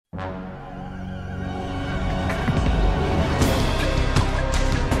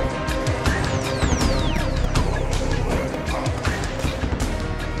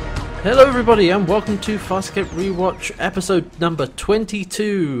Hello everybody and welcome to Farscape Rewatch episode number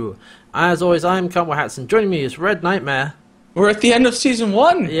 22. As always, I am Cantwell Hatson. Joining me is Red Nightmare. We're at the end of season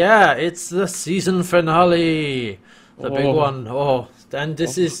 1! Yeah, it's the season finale. The big one. Oh, and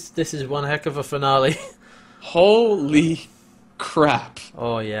this is one heck of a finale. Holy crap.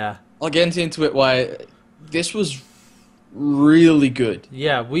 Oh yeah. I'll get into it why this was really good.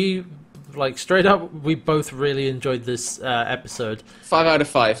 Yeah, we straight up we both really enjoyed this episode. 5 out of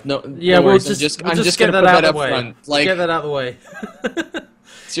 5. No, yeah, no we'll worries. just I'm just get gonna that put out of that the up way. front. Like, Get that out of the way.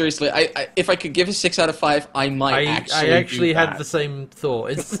 seriously, I if I could give a 6 out of 5, I might I actually had the same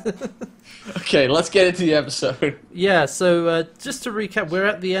thought. Okay, let's get into the episode. Yeah, so just to recap, we're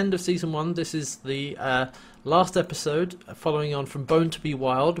at the end of season 1. This is the last episode, following on from Bone to be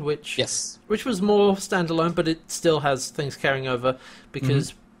Wild, which was more standalone, but it still has things carrying over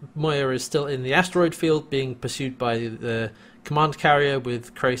because Moya is still in the asteroid field, being pursued by the command carrier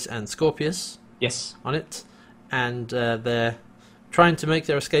with Krace and Scorpius on it, and they're trying to make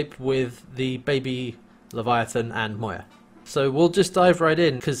their escape with the baby Leviathan and Moya. So we'll just dive right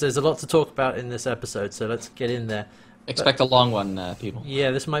in, because there's a lot to talk about in this episode, so let's get in there. Expect a long one, people. Yeah,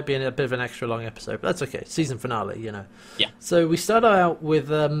 this might be a bit of an extra long episode, but that's okay. Season finale, you know. Yeah. So we start out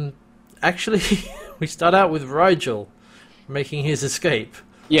with, actually, we start out with Rygel making his escape.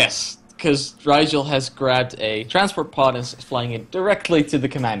 Yes, because Rygel has grabbed a transport pod and is flying it directly to the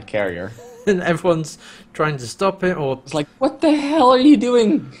command carrier. And everyone's trying to stop him, or... It's like, what the hell are you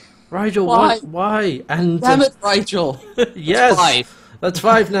doing? Rygel, Why? Why? And Damn it, Rygel! Yes! That's 5. That's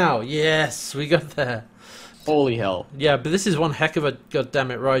 5 now. Yes, we got there. Holy hell. Yeah, but this is one heck of a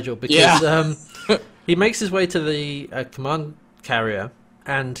goddammit Rygel, because he makes his way to the command carrier,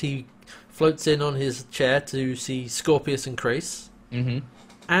 and he floats in on his chair to see Scorpius and Krace. Mm-hmm.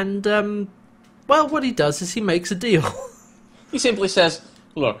 And, well, what he does is he makes a deal. He simply says,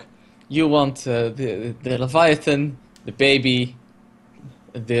 look, you want the Leviathan, the baby,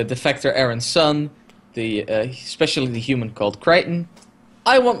 the defector Aaron's son, especially the human called Crichton.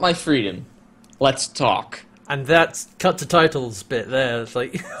 I want my freedom. Let's talk. And that's cut to titles bit there. It's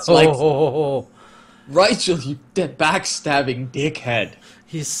like, Rygel, you dead backstabbing dickhead.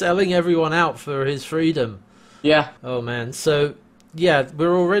 He's selling everyone out for his freedom. Yeah. Oh, man. So, yeah,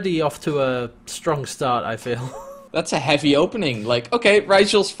 we're already off to a strong start, I feel. That's a heavy opening. Like, okay,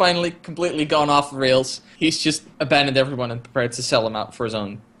 Rygel's finally completely gone off the rails. He's just abandoned everyone and prepared to sell them out for his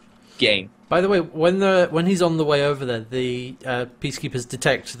own gain. By the way, when he's on the way over there, the peacekeepers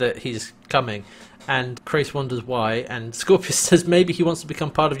detect that he's coming, and Krace wonders why, and Scorpius says maybe he wants to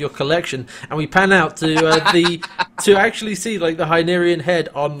become part of your collection, and we pan out to to actually see like the Hynerian head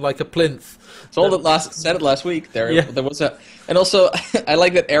on like a plinth. Said it last week. There was a, and also I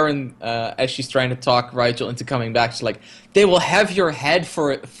like that Aaron, as she's trying to talk Rygel into coming back, she's like, "They will have your head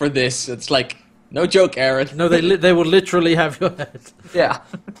for this." It's like, no joke, Aaron. No, they will literally have your head. Yeah.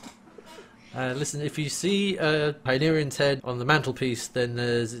 Listen, if you see a Hynerian's head on the mantelpiece, then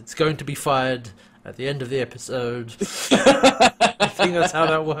it's going to be fired at the end of the episode. I think that's how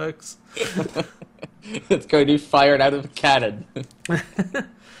that works. It's going to be fired out of a cannon.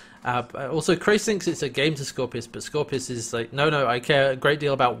 Also, Krace thinks it's a game to Scorpius, but Scorpius is like, no, I care a great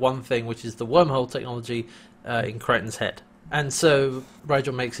deal about one thing, which is the wormhole technology in Crichton's head. And so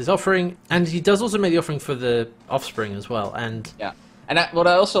Rygel makes his offering, and he does also make the offering for the offspring as well. And yeah, and what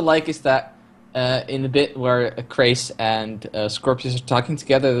I also like is that in the bit where Krace and Scorpius are talking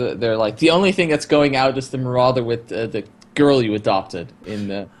together, they're like, the only thing that's going out is the marauder with the girl you adopted in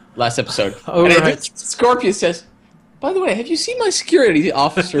the last episode. Oh, and right. Scorpius says, by the way, have you seen my security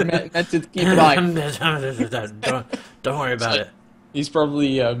officer meant to keep an eye? Don't worry about it. He's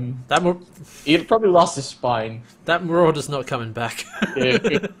probably he probably lost his spine. That marauder's not coming back.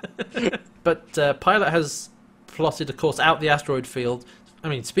 But Pilot has plotted a course out the asteroid field. I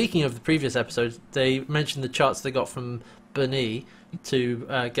mean, speaking of the previous episode, they mentioned the charts they got from Bernie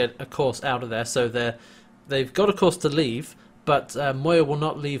to get a course out of there. So they've got a course to leave, but Moya will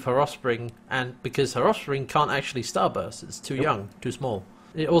not leave her offspring, and because her offspring can't actually starburst, it's too young, too small.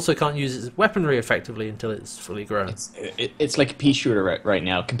 It also can't use its weaponry effectively until it's fully grown. It's like a pea shooter right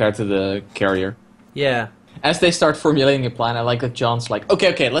now compared to the carrier. Yeah. As they start formulating a plan, I like that John's like,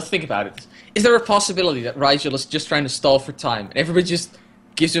 okay, let's think about it. Is there a possibility that Rygel is just trying to stall for time? And everybody just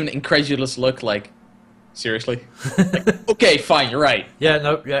gives him an incredulous look like, seriously? Like, okay, fine, you're right.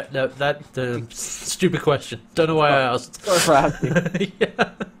 No, that stupid question. Don't know why I asked. Sorry for asking.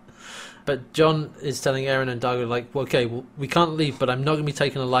 Yeah. But John is telling Aaron and Dago, like, okay, well, we can't leave, but I'm not going to be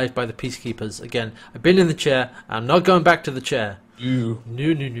taken alive by the peacekeepers. Again, I've been in the chair. I'm not going back to the chair. No.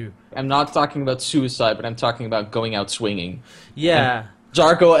 No. I'm not talking about suicide, but I'm talking about going out swinging. Yeah.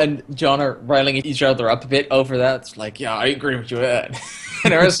 Dargo and John are riling each other up a bit over that. It's like, yeah, I agree with you. And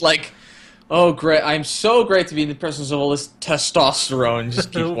Aaron's like, oh, great! I'm so great to be in the presence of all this testosterone.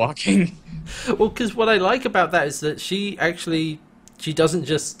 Just keep walking. Well, because what I like about that is that she doesn't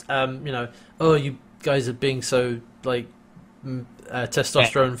just oh, you guys are being so like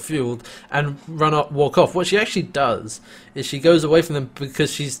testosterone fueled and walk off. What she actually does is she goes away from them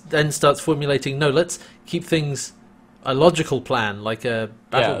because she then starts formulating. No, let's keep things a logical plan, like a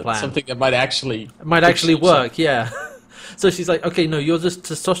battle plan, something that might actually work. Yeah. So she's like, okay, no, you're just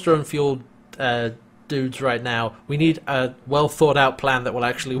testosterone fueled dudes right now. We need a well thought out plan that will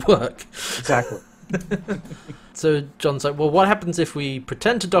actually work. Exactly. So John's like, well, what happens if we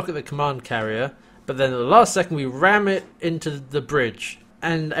pretend to dock at the command carrier, but then at the last second we ram it into the bridge?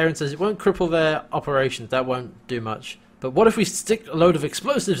 And Aaron says it won't cripple their operations. That won't do much. But what if we stick a load of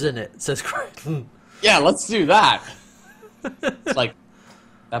explosives in it? Says Crichton. Yeah, let's do that. It's like,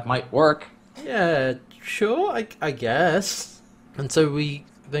 that might work. Yeah, sure, I guess. And so we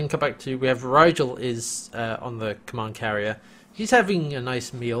then come back to, we have Rigel is on the command carrier. He's having a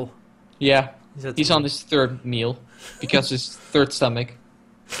nice meal. Yeah, he's on his third meal because his third stomach.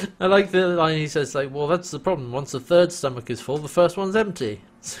 I like the line he says, like, well, that's the problem. Once the third stomach is full, the first one's empty.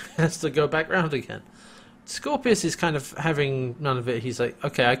 So he has to go back round again. Scorpius is kind of having none of it. He's like,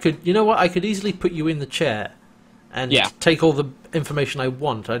 okay, I could easily put you in the chair and take all the information I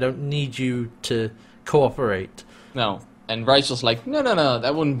want. I don't need you to cooperate. No. And Rigel's like, no,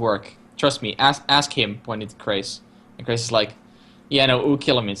 that wouldn't work. Trust me, ask him, pointed to Krace. And Krace is like, yeah, no, we'll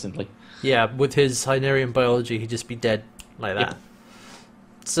kill him instantly. Yeah, with his Hynerian biology, he'd just be dead like that. Yep.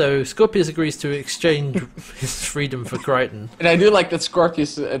 So Scorpius agrees to exchange his freedom for Crichton. And I do like that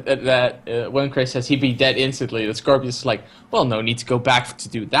Scorpius, when Krace says he'd be dead instantly, that Scorpius is like, well, no need to go back to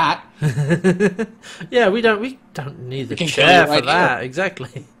do that. Yeah, we don't need the chair for that, here.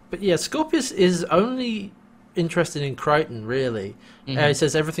 Exactly. But yeah, Scorpius is only interested in Crichton, really. Mm-hmm. He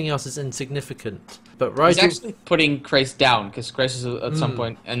says everything else is insignificant. But Rigel... He's actually putting Krace down, because Krace is at some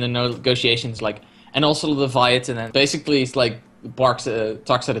point in the negotiations, like, and also the Leviathan, and basically he's like, talks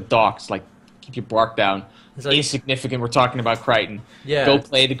at a dog. It's like, keep your bark down. It's like, insignificant, we're talking about Crichton. Yeah. Go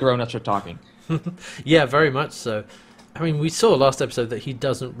play, the grown-ups are talking. Yeah, very much so. I mean, we saw last episode that he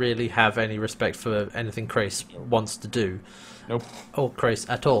doesn't really have any respect for anything Krace wants to do. Nope. Or Krace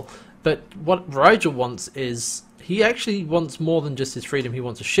at all. But what Rigel wants is, he actually wants more than just his freedom. He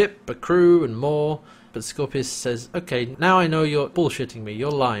wants a ship, a crew, and more. But Scorpius says, okay, now I know you're bullshitting me, you're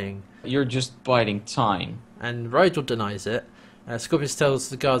lying. You're just biding time. And Rigel denies it. Scorpius tells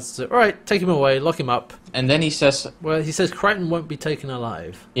the guards to, alright, take him away, lock him up. And then he says... Well, he says Crichton won't be taken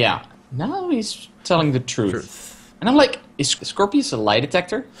alive. Yeah. Now he's telling the truth. And I'm like, is Scorpius a lie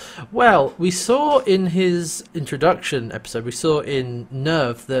detector? Well, we saw in his introduction episode, we saw in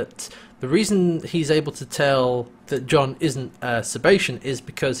Nerve that the reason he's able to tell that John isn't Sebastian is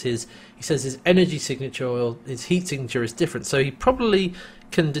because he says his energy signature or his heat signature is different. So he probably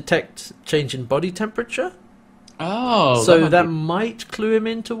can detect change in body temperature. Oh, so that might clue him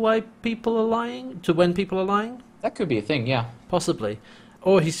into why people are lying, to when people are lying? That could be a thing, yeah. Possibly.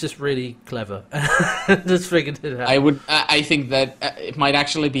 Or he's just really clever. Just figured it out. I think that it might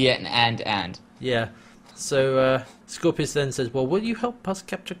actually be an and. Yeah. So Scorpius then says, well, will you help us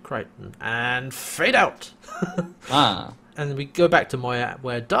capture Crichton? And fade out. And we go back to Moya,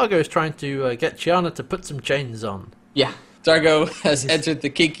 where Dargo is trying to get Chiana to put some chains on. Yeah. Dargo has entered the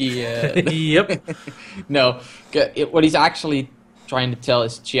kinky... Yep. No. What he's actually trying to tell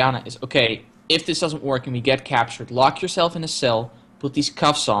Chiana is, okay, if this doesn't work and we get captured, lock yourself in a cell, put these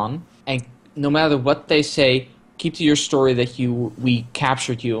cuffs on, and no matter what they say, keep to your story that we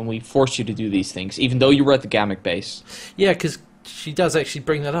captured you and we forced you to do these things, even though you were at the Gammak base. Yeah, because she does actually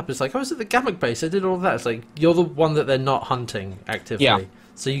bring that up. It's like, I was at the Gammak base, I did all that. It's like, you're the one that they're not hunting actively. Yeah.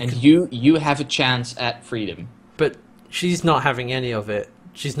 So you have a chance at freedom. But she's not having any of it.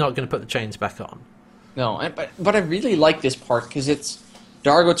 She's not going to put the chains back on. No, but I really like this part, because it's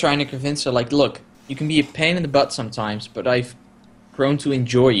Dargo trying to convince her, like, look, you can be a pain in the butt sometimes, but I've grown to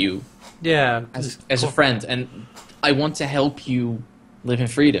enjoy you as a friend, and I want to help you live in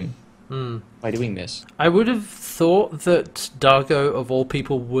freedom by doing this. I would have thought that Dargo, of all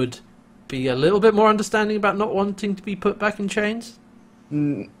people, would be a little bit more understanding about not wanting to be put back in chains.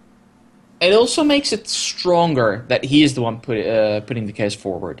 It also makes it stronger that he is the one putting the case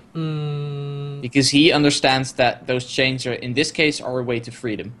forward. Because he understands that those chains are, in this case, are a way to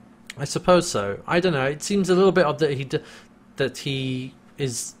freedom. I suppose so. I don't know. It seems a little bit odd that he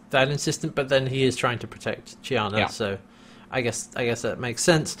is that insistent, but then he is trying to protect Chiana. Yeah. So I guess that makes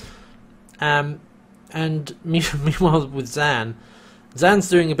sense. And meanwhile with Zan, Zan's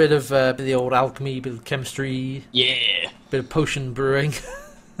doing a bit of the old alchemy, bit of chemistry. Yeah. Bit of potion brewing.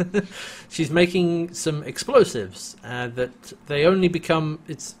 She's making some explosives that they only become...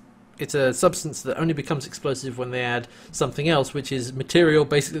 It's a substance that only becomes explosive when they add something else, which is material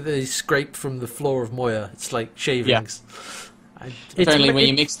basically they scrape from the floor of Moya. It's like shavings. Yeah. Apparently when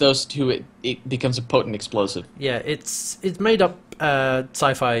you mix those two, it becomes a potent explosive. Yeah, it's made up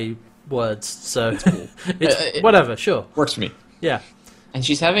sci-fi words, so it's whatever, sure. Works for me. Yeah. And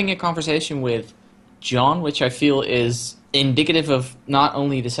she's having a conversation with John, which I feel is indicative of not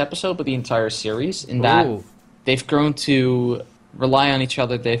only this episode, but the entire series, in that they've grown to rely on each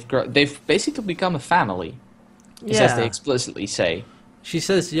other. They've basically become a family, as they explicitly say. She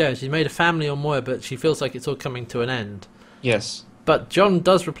says, yeah, she's made a family on Moya, but she feels like it's all coming to an end. Yes. But John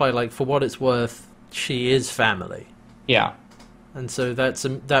does reply, like, for what it's worth, she is family. Yeah. And so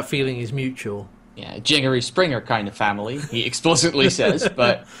that feeling is mutual. Yeah, Gingery Springer kind of family, he explicitly says,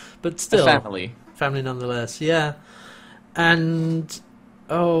 but still, a family. Family nonetheless, yeah. And...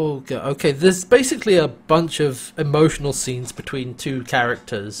 Oh, God. Okay, there's basically a bunch of emotional scenes between two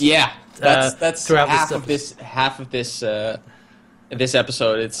characters. Yeah, that's half of this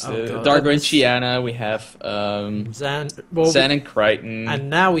episode. It's Dargo and Chiana. We have Zan and Crichton, and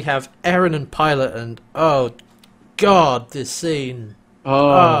now we have Eren and Pilot. And oh God, this scene!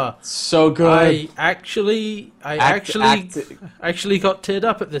 So good. I actually got teared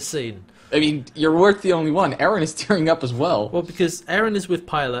up at this scene. I mean, you're worth the only one. Eren is tearing up as well. Well, because Eren is with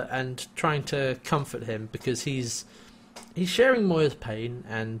Pilot and trying to comfort him because he's sharing Moya's pain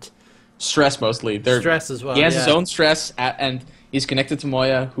and stress mostly. Stress as well. He has his own stress, and he's connected to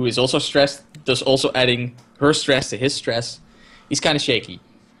Moya, who is also stressed. Thus, also adding her stress to his stress. He's kind of shaky.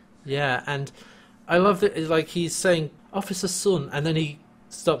 Yeah, and I love that. Like he's saying, "Officer Sun," and then he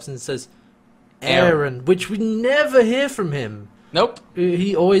stops and says, "Eren," which we never hear from him. Nope.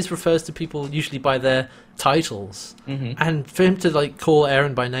 He always refers to people usually by their titles. Mm-hmm. And for him to like call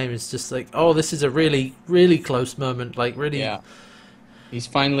Eren by name is just like, oh, this is a really, really close moment. Like really. Yeah. He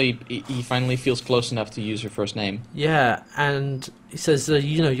finally feels close enough to use her first name. Yeah, and he says,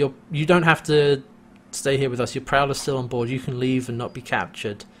 you don't have to stay here with us. Your Prowler's still on board. You can leave and not be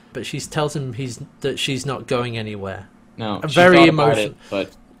captured. But she tells him that she's not going anywhere. No, very emotional.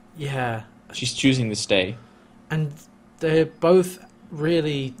 But yeah, she's choosing to stay. And they're both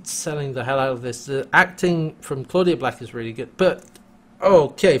really selling the hell out of this. The acting from Claudia Black is really good. But,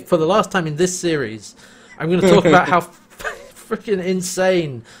 okay, for the last time in this series, I'm going to talk about how freaking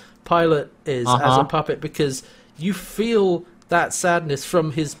insane Pilot is as a puppet, because you feel that sadness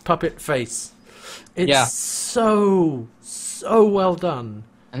from his puppet face. It's so well done.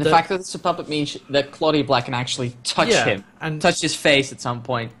 And the fact that it's a puppet means that Claudia Black can actually touch him and touch his face at some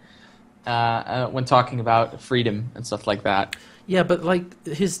point. When talking about freedom and stuff like that. Yeah, but like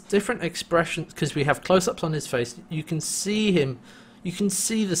his different expressions, because we have close-ups on his face, you can see him, you can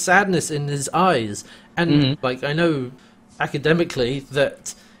see the sadness in his eyes. And like I know academically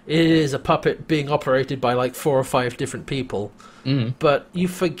that it is a puppet being operated by like 4 or 5 different people, but you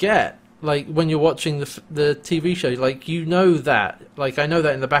forget, like when you're watching the TV show, like you know that, like I know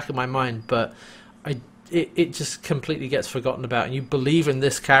that in the back of my mind, but It just completely gets forgotten about, and you believe in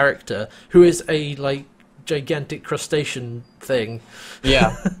this character who is a like gigantic crustacean thing.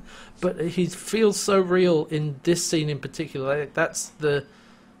 Yeah, but he feels so real in this scene in particular. Like,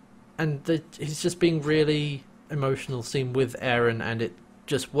 he's just being really emotional scene with Eren, and it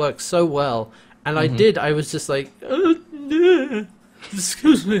just works so well. And I was just like,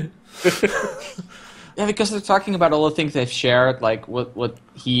 excuse me. Yeah, because they're talking about all the things they've shared, like what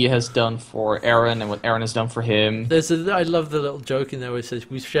he has done for Eren and what Eren has done for him. I love the little joke in there where it says,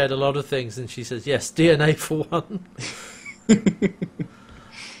 we've shared a lot of things, and she says, yes, DNA for one.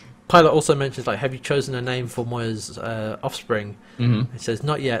 Pilot also mentions, like, have you chosen a name for Moya's offspring? He says,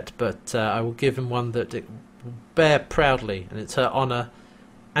 not yet, but I will give him one that it will bear proudly, and it's her honor,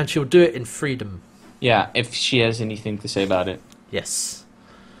 and she'll do it in freedom. Yeah, if she has anything to say about it. Yes.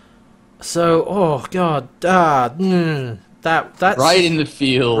 So, oh god, that's right in the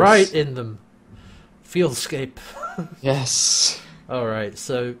fields. Right in them. Fieldscape. Yes. All right.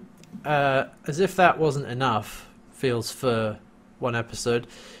 So, as if that wasn't enough, feels for one episode,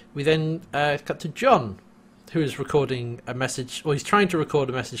 we then cut to John, who is recording a message, or he's trying to record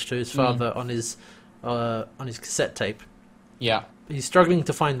a message to his father on his cassette tape. Yeah. He's struggling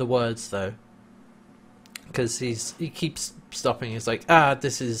to find the words though, because he keeps stopping. He's like,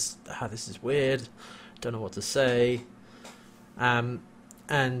 this is weird. Don't know what to say. And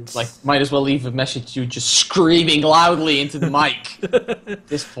like, might as well leave a message to you just screaming loudly into the mic. At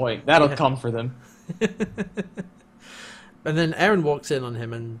this point, that'll come for them. And then Eren walks in on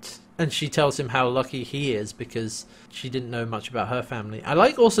him, and she tells him how lucky he is because she didn't know much about her family. I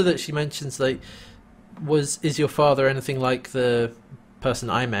like also that she mentions, like, is your father anything like the person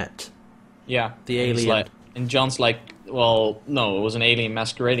I met? Yeah. The alien. And John's like, well, no, it was an alien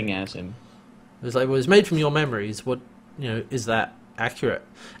masquerading as him. It was like, well, it was made from your memories. What, is that accurate?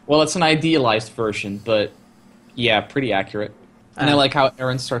 Well, it's an idealized version, but yeah, pretty accurate. And I like how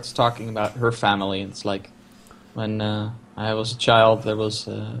Eren starts talking about her family. And it's like, when I was a child, there was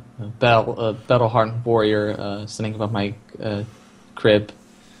a battle-hardened warrior standing above my crib,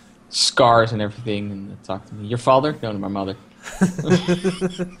 scars and everything, and talked to me. Your father? No, my mother.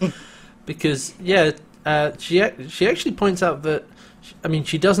 Because, she actually points out that,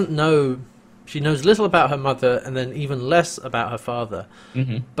 she doesn't know. She knows little about her mother and then even less about her father.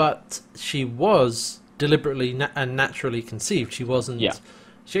 Mm-hmm. But she was deliberately and naturally conceived. She wasn't... Yeah.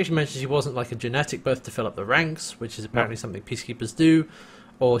 She actually mentioned she wasn't like a genetic birth to fill up the ranks, which is apparently something peacekeepers do.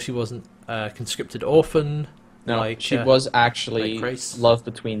 Or she wasn't a conscripted orphan. No, she was actually love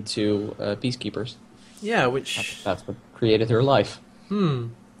between two peacekeepers. Yeah, which... That's what created her life.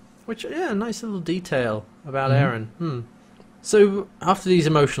 Which, nice little detail about Eren. So, after these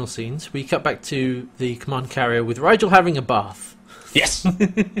emotional scenes, we cut back to the command carrier with Rygel having a bath. Yes!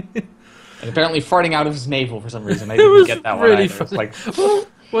 And apparently farting out of his navel for some reason. I didn't get that really one either. Like, well,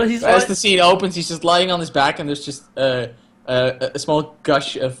 as the scene opens, he's just lying on his back, and there's just a small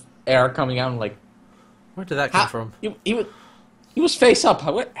gush of air coming out. And like, where did that come from? He was face up.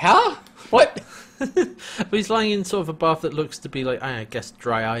 What? Huh? What? But he's lying in sort of a bath that looks to be like, I guess,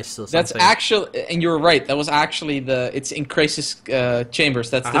 dry ice or something. That's actually, and you're right. That was actually it's in Krasis'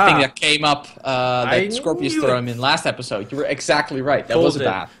 chambers. That's the thing that came up that Scorpius threw him in last episode. You were exactly right. That was a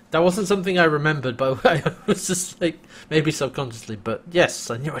bath. That wasn't something I remembered, but I was just like, maybe subconsciously, but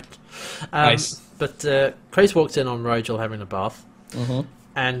yes, I knew it. Nice. But Krasis walks in on Rygel having a bath,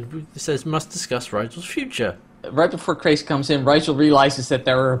 and says, must discuss Rygel's future. Right before Krasis comes in, Rygel realizes that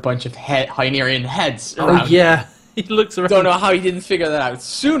there are a bunch of Hynerian heads around. Oh, yeah. He looks around. Don't know how he didn't figure that out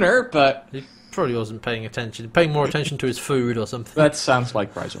sooner, but... He probably wasn't paying attention. Paying more attention to his food or something. That sounds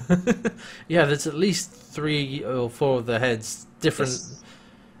like Rygel. Yeah, there's at least 3 or 4 of the heads different... Yes.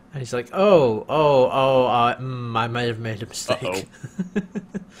 And he's like, I may have made a mistake.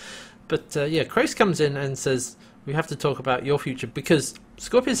 But, Krasis comes in and says, we have to talk about your future, because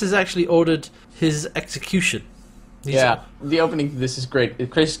Scorpius has actually ordered his execution. The opening to this is great.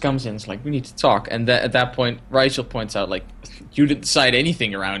 Krasis comes in, it's like, we need to talk. And at that point, Rygel points out, like, you didn't decide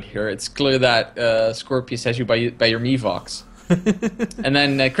anything around here. It's clear that Scorpius has you by your Mevox. And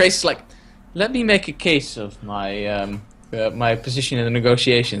then Krasis is like, let me make a case of my my position in the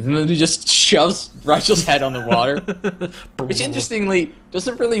negotiations. And then he just shoves Rygel's head on the water. Which, interestingly,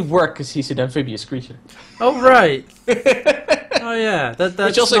 doesn't really work because he's an amphibious creature. Oh, right. Oh, yeah. That's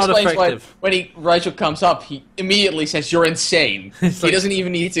which also not explains effective. why when Rygel comes up, he immediately says, you're insane. He doesn't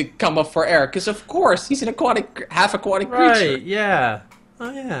even need to come up for air, because of course, he's an half-aquatic creature. Right, yeah.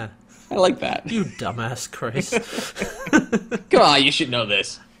 Oh, yeah. I like that. You dumbass, Krasis. Come on, you should know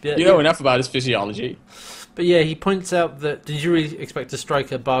this. Yeah, you know enough about his physiology. But yeah, he points out that, did you really expect to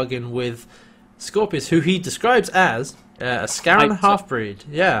strike a bargain with Scorpius, who he describes as a Scarran half-breed?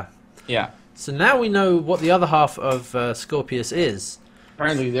 Yeah. Yeah. So now we know what the other half of Scorpius is.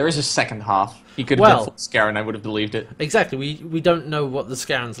 Apparently there is a second half. He could have been full Scarran, I would have believed it. Exactly. We don't know what the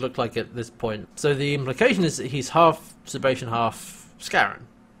Scarrans look like at this point. So the implication is that he's half Sebastian, half Scarran.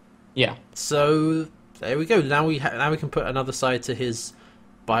 Yeah. So there we go. Now we can put another side to his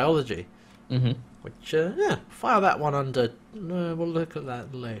biology. Mm-hmm. Which, file that one under... we'll look at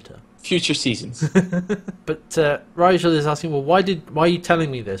that later. Future seasons. But Rygel is asking, well, why are you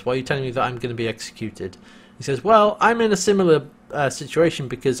telling me this? Why are you telling me that I'm going to be executed? He says, well, I'm in a similar situation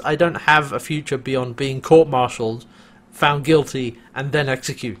because I don't have a future beyond being court-martialed, found guilty, and then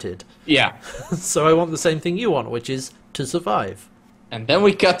executed. Yeah. So I want the same thing you want, which is to survive. And then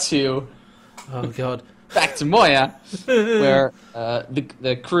we cut to... Oh, God. Back to Moya, where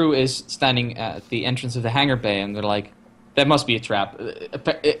the crew is standing at the entrance of the hangar bay, and they're like, that must be a trap.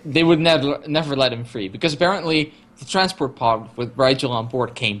 They would never let him free, because apparently the transport pod with Rygel on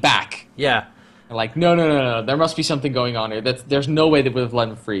board came back. Yeah. They're like, no, there must be something going on here. There's no way they would have let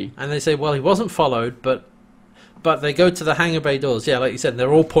him free. And they say, well, he wasn't followed, but they go to the hangar bay doors. Yeah, like you said,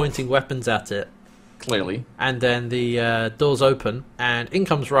 they're all pointing weapons at it. Clearly. And then the doors open, and in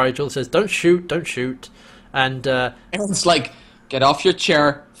comes Rygel, says, don't shoot. And everyone's like, get off your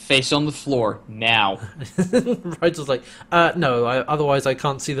chair, face on the floor, now. Rygel's like, no, otherwise I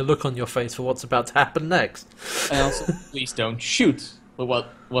can't see the look on your face for what's about to happen next. And also, please don't shoot.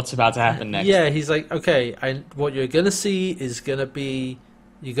 what's about to happen next. Yeah, he's like, okay, what you're gonna see is gonna be,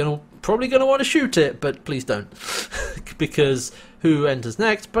 probably gonna want to shoot it, but please don't, because who enters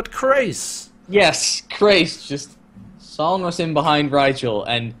next? But Crais. Yes, Crais just sawing us in behind Rigel,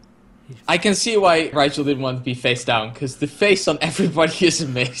 and I can see why Rigel didn't want to be face down, because the face on everybody is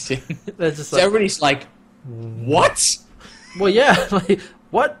amazing. They're just so everybody's like, what? Well, yeah, like,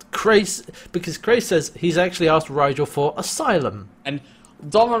 what? Crais, because Crais says he's actually asked Rigel for asylum. And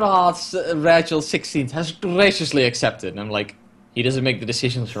Dominant's Rigel 16th has graciously accepted, and I'm like, he doesn't make the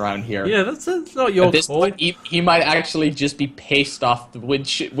decisions around here. Yeah, that's not your At fault. He might actually just be paced off the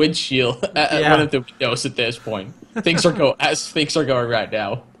windshield at one of the windows at this point. Things are going right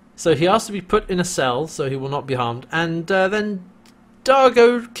now. So he asks to be put in a cell so he will not be harmed, and then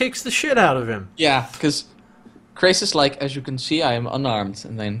Dargo kicks the shit out of him. Yeah, because Crais is like, as you can see, I am unarmed,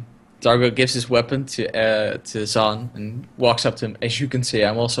 and then Dargo gives his weapon to Zahn and walks up to him. As you can see,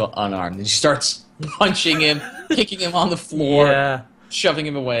 I'm also unarmed, and she starts punching him, kicking him on the floor, shoving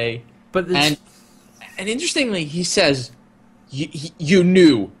him away. And interestingly, he says, "You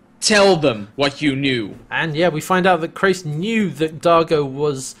knew. Tell them what you knew." And yeah, we find out that Crais knew that Dargo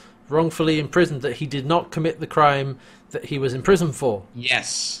was wrongfully imprisoned, that he did not commit the crime that he was in prison for.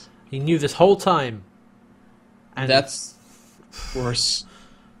 Yes. He knew this whole time. And that's worse.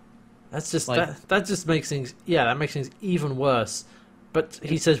 That's just that just makes things that makes things even worse. But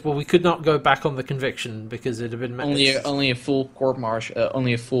he says, well, we could not go back on the conviction because it had been only a full court martial,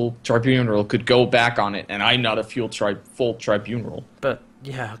 only a full tribunal could go back on it, and I'm not a full tribunal. But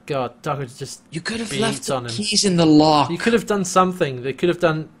yeah, God, Dargo just you could have left the keys in the lock. You could have done something. They could have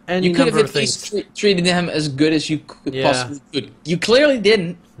done any number of things. You could have at least treated him as good as you could possibly could. You clearly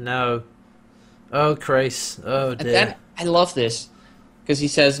didn't. No. Oh, Crais. Oh, dear. And I love this because he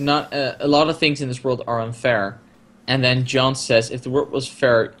says not a lot of things in this world are unfair. And then John says, if the world was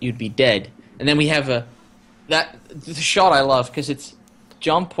fair, you'd be dead. And then we have the shot I love because it's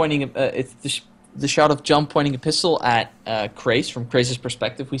John pointing. It's the shot of John pointing a pistol at Crais from Crais'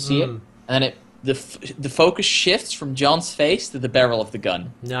 perspective. We see it, and then the focus shifts from John's face to the barrel of the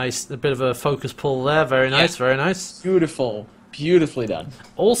gun. Nice, a bit of a focus pull there. Very nice, very nice. Beautiful, beautifully done.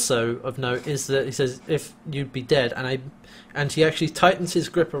 Also of note is that he says, if you'd be dead, and he actually tightens his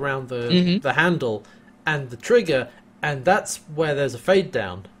grip around the handle and the trigger, and that's where there's a fade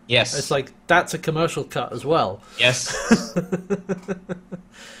down. Yes. It's like, that's a commercial cut as well. Yes.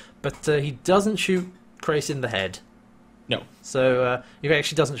 But he doesn't shoot Crais in the head. No. So he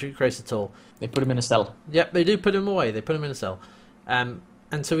actually doesn't shoot Crais at all. They put him in a cell. Yep, they do put him away. They put him in a cell. And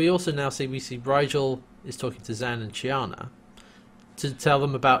so we also now see Rigel is talking to Zan and Chiana to tell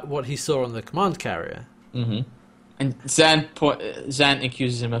them about what he saw on the command carrier. Mm-hmm. And Zan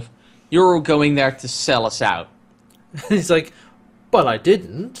accuses him of, you're going there to sell us out. He's like, well, I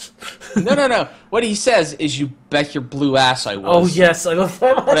didn't. No. What he says is, you bet your blue ass I was. Oh, yes, I love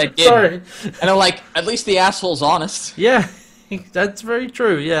that. But I didn't. Sorry. And I'm like, at least the asshole's honest. Yeah, that's very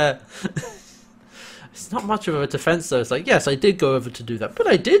true, yeah. It's not much of a defense, though. It's like, yes, I did go over to do that, but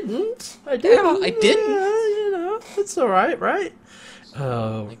I didn't. I didn't. It's all right, right?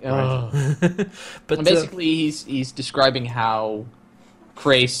 Oh, right. But basically, he's describing how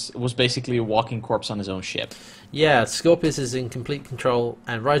Crais was basically a walking corpse on his own ship. Yeah, Scorpius is in complete control,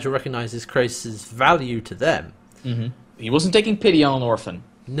 and Rigel recognizes Crais' value to them. Mm-hmm. He wasn't taking pity on an orphan.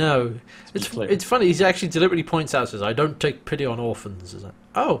 No. It's funny, he actually deliberately points out, says, I don't take pity on orphans. Like,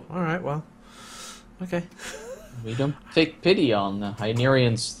 oh, alright, well, okay. We don't take pity on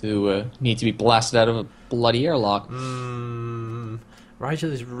Hynerians who need to be blasted out of a bloody airlock.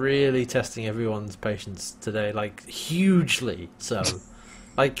 Rigel is really testing everyone's patience today, like, hugely so.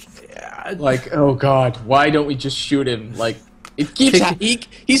 Like, oh god, why don't we just shoot him? Like, it keeps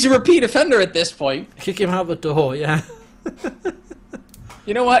he's a repeat offender at this point. Kick him out the door, yeah.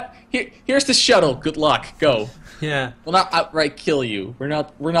 You know what? Here's the shuttle. Good luck. Go. Yeah. We'll not outright kill you. We're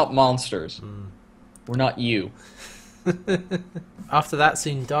not monsters. We're not you. After that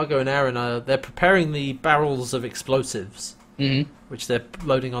scene, Dargo and Eren they're preparing the barrels of explosives, which they're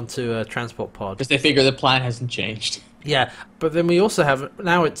loading onto a transport pod. Because they figure the plan hasn't changed. Yeah, but then we also have,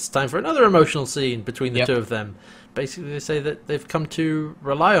 now it's time for another emotional scene between the two of them. Basically, they say that they've come to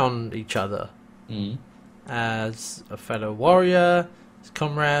rely on each other as a fellow warrior, as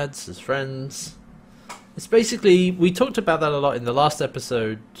comrades, as friends. It's basically, we talked about that a lot in the last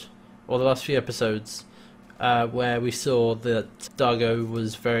episode, or the last few episodes, where we saw that Dargo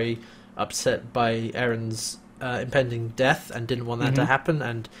was very upset by Eren's impending death and didn't want that to happen,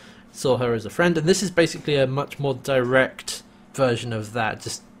 and saw her as a friend. And this is basically a much more direct version of that,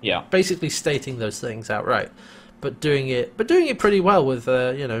 just basically stating those things outright. but doing it pretty well with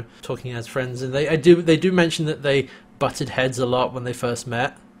talking as friends. And they do mention that they butted heads a lot when they first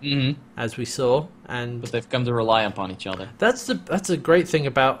met, as we saw, but they've come to rely upon each other. That's a great thing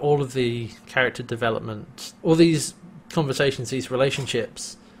about all of the character development, all these conversations, these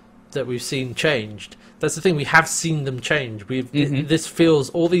relationships that we've seen changed. That's the thing, we have seen them change. This feels,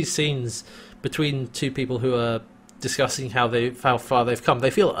 all these scenes between two people who are discussing how far they've come,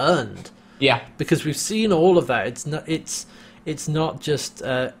 they feel earned. Yeah, because we've seen all of that. It's not just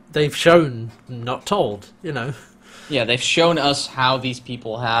they've shown, not told. Yeah, they've shown us how these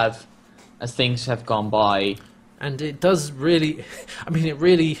people have, as things have gone by. And it does really, it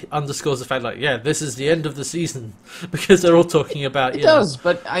really underscores the fact, this is the end of the season, because they're all talking about. It does,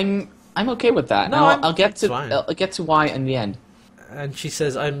 but I'm okay with that. No, I'll get to why in the end. And she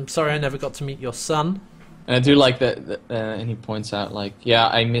says, "I'm sorry, I never got to meet your son." And I do like that, and he points out,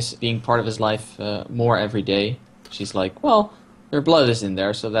 I miss being part of his life more every day. She's like, well, their blood is in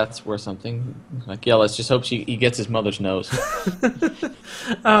there, so that's worth something. Let's just hope he gets his mother's nose.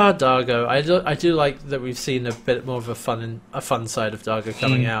 Dargo. I do like that we've seen a bit more of a fun side of Dargo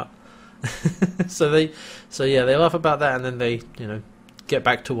coming out. So they laugh about that, and then they, get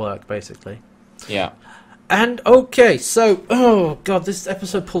back to work, basically. Yeah. And okay, so oh god, this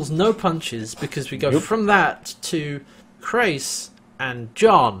episode pulls no punches, because we go from that to Crais and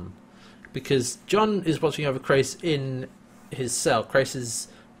John, because John is watching over Crais in his cell. Crais is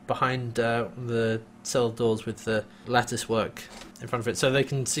behind the cell doors with the lattice work in front of it, so they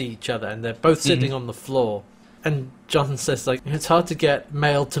can see each other, and they're both sitting on the floor. And John says, it's hard to get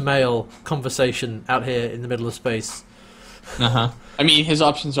male-to-male conversation out here in the middle of space. His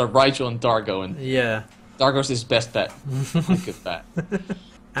options are Rygel and Dargo, and yeah. Dargo's his best bet. Good bet.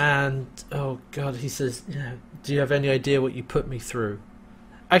 And, oh god, he says, do you have any idea what you put me through?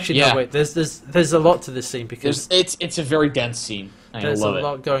 Actually, no, wait, there's a lot to this scene, because... It's a very dense scene. There's a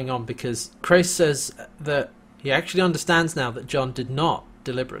lot going on, because Crais says that he actually understands now that John did not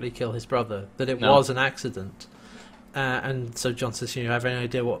deliberately kill his brother, that it was an accident. And so John says, you have any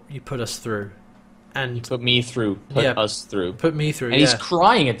idea what you put us through? And put me through. Put us through. Put me through, and he's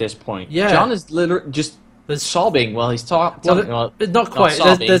crying at this point. Yeah. John is literally just sobbing while he's talking. Not quite.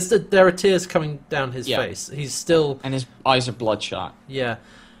 There are tears coming down his face. He's still... And his eyes are bloodshot. Yeah.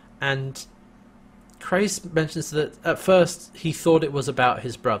 And Crais mentions that at first he thought it was about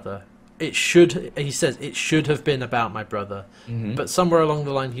his brother. He says, it should have been about my brother. But somewhere along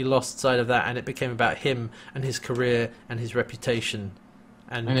the line he lost sight of that, and it became about him and his career and his reputation.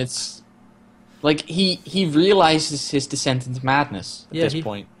 And it's... he realizes his descent into madness at this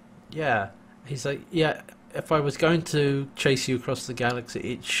point. Yeah. He's like, if I was going to chase you across the galaxy,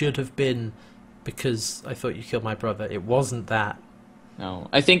 it should have been because I thought you killed my brother. It wasn't that. No.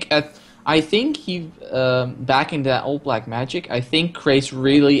 I think he, back in that old black magic, I think Crais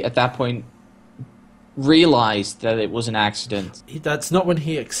really, at that point, realized that it was an accident. That's not when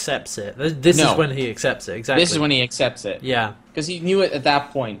he accepts it. This is when he accepts it, exactly. This is when he accepts it. Yeah. Because he knew it at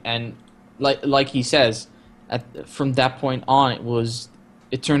that point, and like he says, from that point on,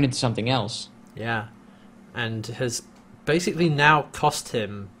 it turned into something else. Yeah, and has basically now cost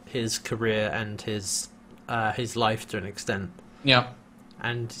him his career and his life to an extent. Yeah,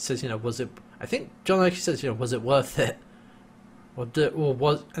 and he says, was it? I think John actually says, was it worth it?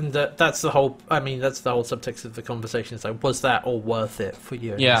 That's the whole. That's the whole subtext of the conversation. It's like, was that all worth it for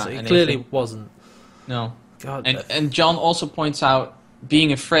you? Yeah, it clearly wasn't. No. God. And John also points out,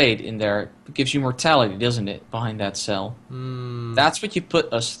 being afraid in there gives you mortality, doesn't it, behind that cell? That's what you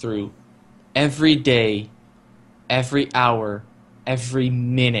put us through. Every day, every hour, every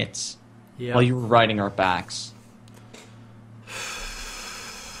minute, while you were riding our backs.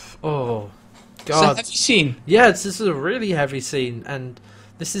 Oh, God. It's a heavy scene. Yeah, this is a really heavy scene, and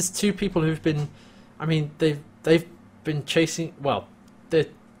this is two people who've been... they've been chasing... Well,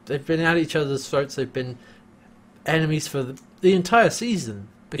 they've been at each other's throats. They've been enemies for the entire season,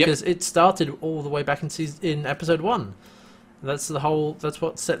 because it started all the way back in episode 1. That's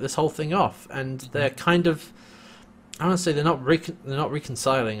what set this whole thing off, and they're kind of, I want to say they're not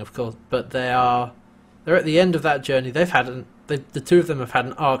reconciling, of course, but they're at the end of that journey. The two of them have had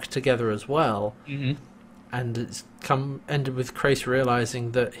an arc together as well, and it's ended with Crais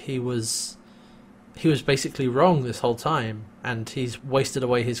realizing that he was basically wrong this whole time, and he's wasted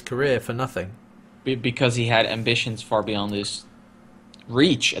away his career for nothing. Because he had ambitions far beyond his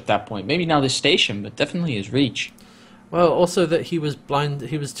reach at that point. Maybe not his station, but definitely his reach. Well, also that he was blind.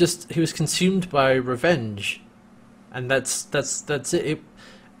 He was consumed by revenge, and that's it.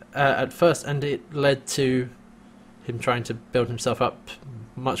 At first, and it led to him trying to build himself up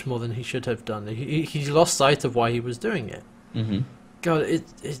much more than he should have done. He lost sight of why he was doing it. Mm-hmm. God,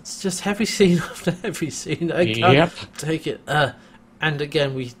 it's just heavy scene after heavy scene. I can't take it. And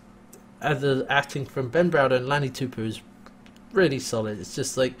again, the acting from Ben Browder and Lanny Tupu is really solid. It's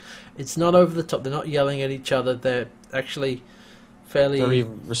just like, it's not over the top. They're not yelling at each other. They're actually very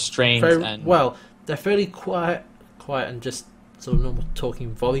restrained. They're fairly quiet and just sort of normal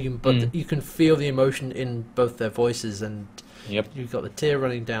talking volume, but you can feel the emotion in both their voices, and you've got the tear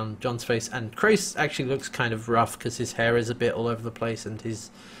running down John's face. And Crais actually looks kind of rough because his hair is a bit all over the place, and he's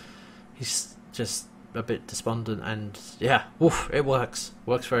just a bit despondent. And it works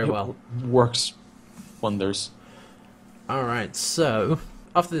very well. Works wonders. All right, so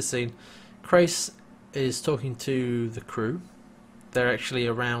after this scene, Crais is talking to the crew. They're actually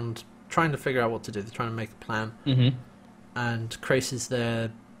around trying to figure out what to do. They're trying to make a plan. Mm-hmm. And Crais is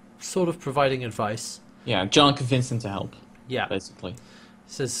there sort of providing advice. Yeah, John convinced him to help. Yeah. Basically. He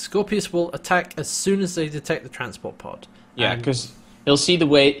says Scorpius will attack as soon as they detect the transport pod. Yeah, because he'll see the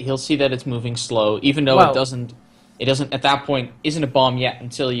weight, he'll see that it's moving slow, even though it doesn't at that point isn't a bomb yet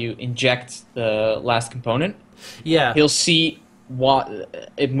until you inject the last component. Yeah. He'll see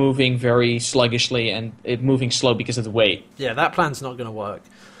it moving very sluggishly and it moving slow because of the weight. Yeah, that plan's not going to work.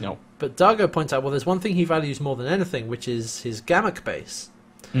 No. But Dargo points out, well, there's one thing he values more than anything, which is his gammak base.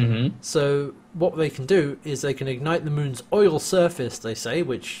 Mm-hmm. So what they can do is they can ignite the moon's oil surface, they say,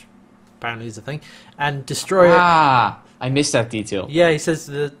 which apparently is a thing, and destroy it. I missed that detail. Yeah, he says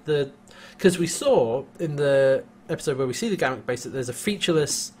because we saw in the episode where we see the gammak base that there's a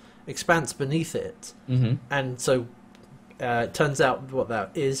featureless expanse beneath it. Mm-hmm. And so it turns out what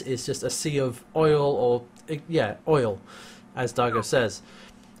that is just a sea of oil, oil, as Dargo says.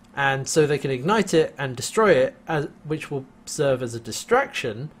 And so they can ignite it and destroy it, which will serve as a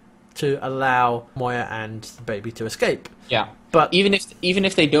distraction to allow Moya and the baby to escape. Yeah, but even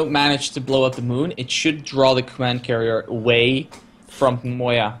if they don't manage to blow up the moon, it should draw the command carrier away from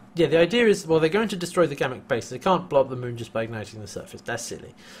Moya. Yeah, the idea is, they're going to destroy the gammak base. They can't blow up the moon just by igniting the surface. That's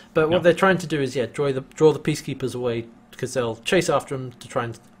silly. But what they're trying to do is, draw the peacekeepers away, because they'll chase after them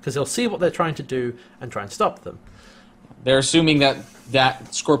because they'll see what they're trying to do and try and stop them. They're assuming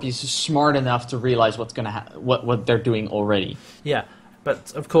that Scorpius is smart enough to realize what's going to what they're doing already. Yeah,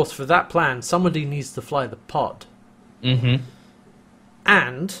 but of course for that plan, somebody needs to fly the pod. Mm-hmm.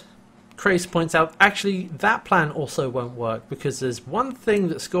 And Crais points out, actually, that plan also won't work because there's one thing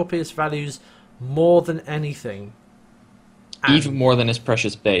that Scorpius values more than anything. Even more than his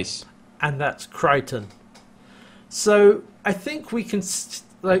precious base. And that's Crichton. So I think we can...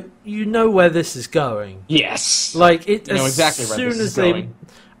 where this is going. Yes. You know exactly where this is going.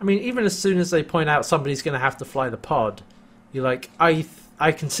 I mean, even as soon as they point out somebody's going to have to fly the pod, you're like, I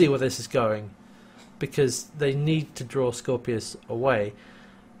can see where this is going, because they need to draw Scorpius away.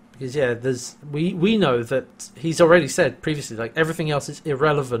 Because we know that he's already said previously, everything else is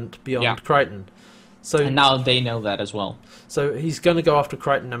irrelevant beyond Crichton. And now they know that as well. So he's going to go after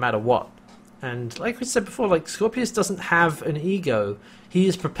Crichton no matter what. And like we said before, Scorpius doesn't have an ego. He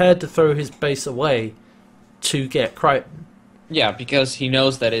is prepared to throw his base away to get Crichton. Yeah, because he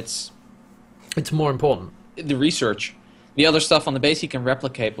knows that it's more important. The research. The other stuff on the base he can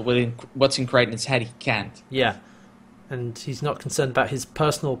replicate, but what's in Crichton's head he can't. Yeah. And he's not concerned about his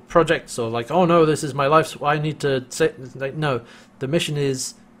personal projects or oh no, this is my life, so I need to say... no, the mission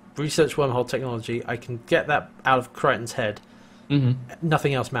is research wormhole technology. I can get that out of Crichton's head. Mm-hmm.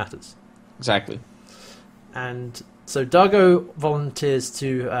 Nothing else matters. Exactly. And so Dargo volunteers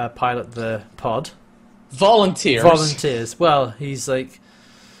to pilot the pod. Volunteers. Well, he's like...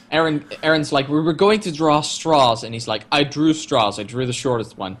 Aaron's like, we were going to draw straws, and he's like, I drew straws. I drew the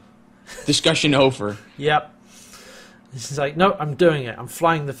shortest one. Discussion over. Yep. He's like, no, I'm doing it. I'm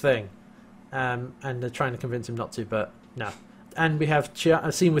flying the thing. And they're trying to convince him not to, but no. And we have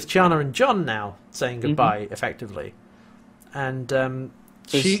a scene with Chiana and John now saying goodbye, effectively. And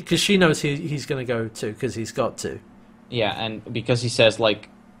because she knows he's going to go too, because he's got to. Yeah, and because he says,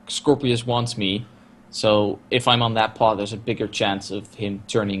 Scorpius wants me, so if I'm on that pod, there's a bigger chance of him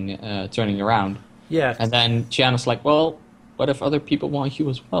turning around. Yeah. And then Chiana's like, well, what if other people want you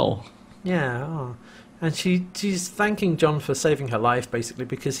as well? Yeah, And she's thanking John for saving her life, basically,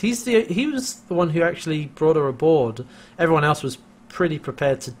 because he was the one who actually brought her aboard. Everyone else was pretty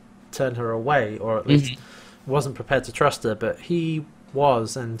prepared to turn her away, or at least wasn't prepared to trust her, but he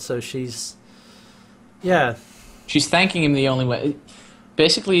was, and so she's... Yeah. She's thanking him the only way...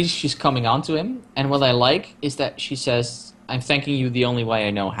 Basically, she's coming on to him, and what I like is that she says, I'm thanking you the only way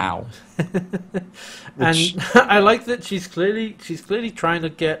I know how. And I like that she's clearly trying to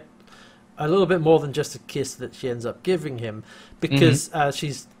get a little bit more than just a kiss that she ends up giving him, because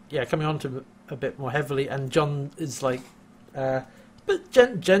she's coming on to him a bit more heavily, and John is like, but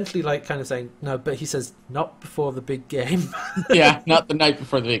gently like kind of saying no, but he says not before the big game. Yeah, not the night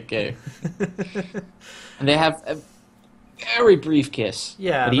before the big game. And they have a very brief kiss.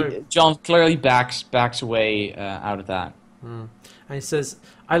 Yeah, but John clearly backs away out of that. And he says,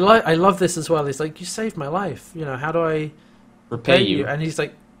 I love this as well. He's like, you saved my life. You know, how do I repay you? And he's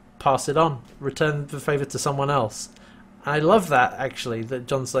like, pass it on. Return the favor to someone else. And I love that, actually, that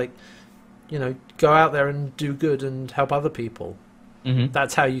John's like, you know, go out there and do good and help other people. Mm-hmm.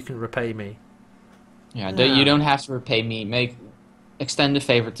 That's how you can repay me. Yeah, you don't have to repay me. Extend a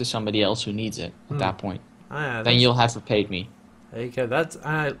favor to somebody else who needs it at that point. Then you'll have repaid me. There you go.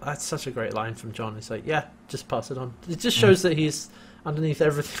 That's such a great line from John. He's like, yeah, just pass it on. It just shows that he's underneath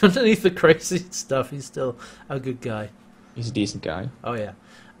everything, underneath the crazy stuff. He's still a good guy. He's a decent guy. Oh yeah.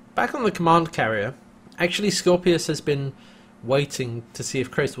 Back on the command carrier, actually Scorpius has been waiting to see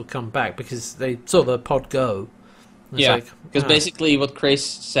if Crais will come back because they saw the pod go. Yeah, because basically what Crais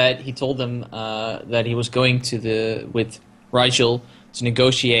said, he told them that he was going with Rigel to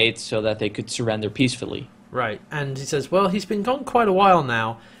negotiate so that they could surrender peacefully. Right, and he says, well, he's been gone quite a while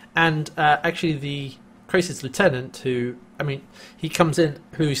now, and actually the Crais' lieutenant, he comes in,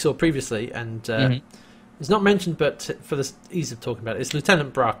 who we saw previously, and it's not mentioned, but for the ease of talking about it, it's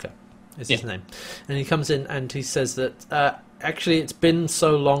Lieutenant Braca, is his name. And he comes in and he says that actually it's been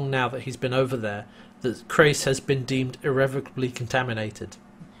so long now that he's been over there that Crais has been deemed irrevocably contaminated.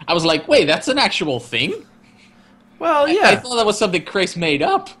 I was like, wait, that's an actual thing? Well, yeah. I thought that was something Crais made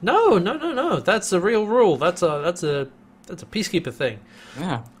up. No. That's a real rule. That's a peacekeeper thing.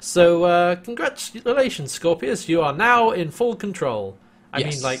 Yeah. So, congratulations, Scorpius. You are now in full control. I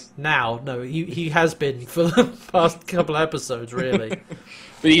mean, like, now. No, he has been for the past couple of episodes, really.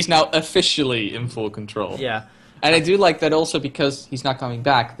 But he's now officially in full control. Yeah. And I do like that also because he's not coming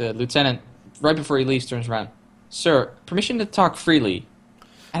back. The lieutenant, right before he leaves, turns around. Sir, permission to talk freely.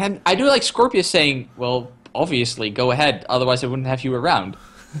 And I do like Scorpius saying, well, obviously, go ahead. Otherwise, I wouldn't have you around.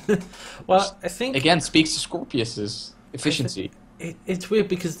 Well, I think... Again, speaks to Scorpius's efficiency. It's weird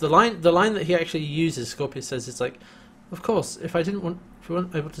because the line that he actually uses, Scorpius says, it's like, of course, if you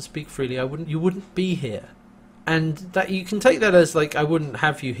weren't able to speak freely, you wouldn't be here. And that you can take that as, like, I wouldn't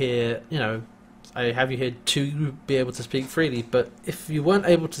have you here, you know, I have you here to be able to speak freely, but if you weren't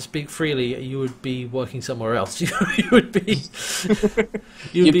able to speak freely, you would be working somewhere else. you would be...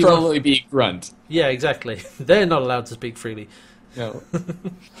 You'd probably be Grunt. Yeah, exactly. They're not allowed to speak freely. No.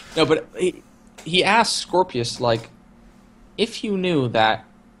 No, but he asked Scorpius, like, if you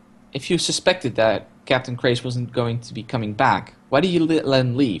suspected that Captain Crais wasn't going to be coming back, why did you let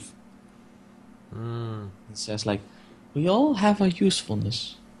him leave? He says, like, we all have our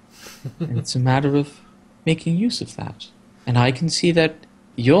usefulness. And it's a matter of making use of that. And I can see that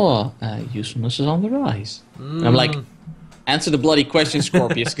your usefulness is on the rise. And I'm like, answer the bloody question,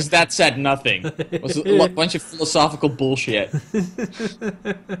 Scorpius, because that said nothing. It was a bunch of philosophical bullshit.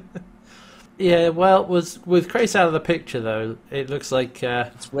 Yeah, well, with Crais out of the picture, though, it looks like...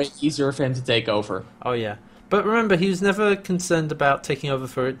 it's way easier for him to take over. Oh, yeah. But remember, he was never concerned about taking over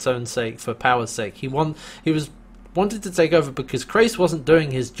for its own sake, for power's sake. He wanted to take over because Crais wasn't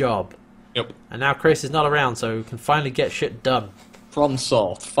doing his job. Yep. And now Crais is not around, so we can finally get shit done. Problem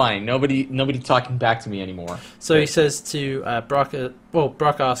solved. Fine. Nobody talking back to me anymore. So he says to Braca... Well,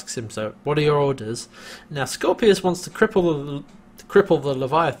 Braca asks him, so, what are your orders? Now, Scorpius wants to cripple the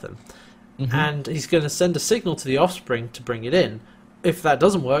Leviathan. Mm-hmm. And he's going to send a signal to the Offspring to bring it in. If that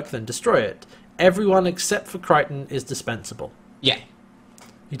doesn't work, then destroy it. Everyone except for Crichton is dispensable. Yeah.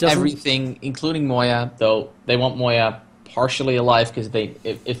 Everything, including Moya, though they want Moya partially alive because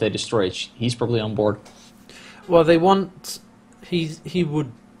if they destroy it, he's probably on board. Well, he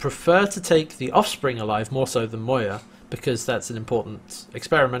would prefer to take the Offspring alive more so than Moya because that's an important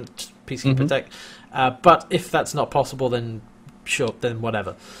experiment, Peacekeeper tech. But if that's not possible, then sure, then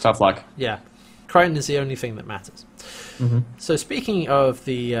whatever. Tough luck. Yeah. Crichton is the only thing that matters. Mm-hmm. So speaking of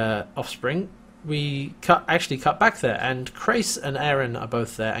the Offspring, we cut back there, and Crais and Aaron are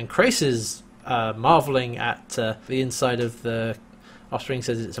both there, and Crais is marveling at the inside of the Offspring,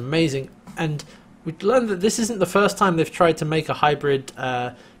 says it's amazing, and we learned that this isn't the first time they've tried to make a hybrid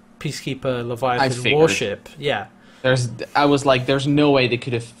Peacekeeper Leviathan warship. Yeah. I was like, there's no way they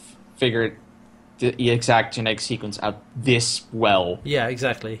could have figured the exact genetic sequence out this well. Yeah,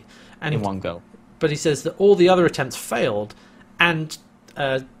 exactly. And in one go. But he says that all the other attempts failed, and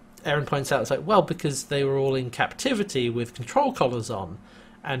Aaron points out, it's like, well, because they were all in captivity with control collars on,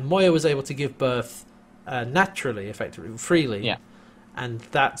 and Moya was able to give birth naturally, effectively, freely. Yeah. and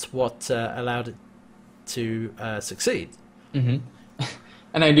that's what allowed it to succeed. Mm-hmm.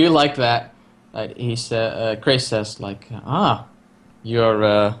 And I do like that. Chris says, like,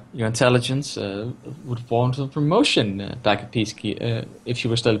 your intelligence would warrant a promotion back at Peacekeeper if she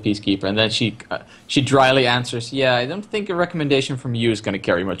were still a Peacekeeper. And then she dryly answers, "Yeah, I don't think a recommendation from you is going to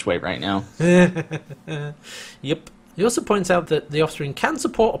carry much weight right now." Yep. He also points out that the Offspring can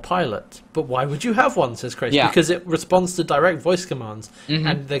support a pilot, but why would you have one, says Chris? Yeah. Because it responds to direct voice commands,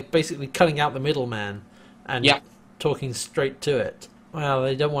 and they're basically cutting out the middleman and talking straight to it. Well,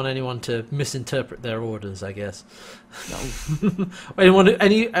 they don't want anyone to misinterpret their orders, I guess. No. They want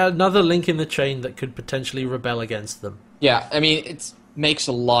another link in the chain that could potentially rebel against them. Yeah, I mean, it makes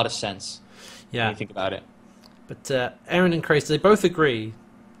a lot of sense when you think about it. But Aaron and Crace, they both agree,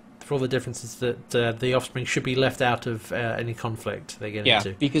 for all the differences, that the Offspring should be left out of any conflict they get into.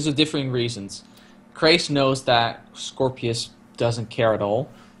 Yeah, because of differing reasons. Crace knows that Scorpius doesn't care at all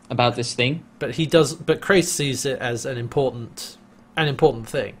about this thing. But he does. But Crace sees it as an important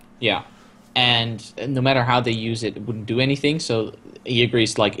thing. Yeah, and no matter how they use it, it wouldn't do anything. So he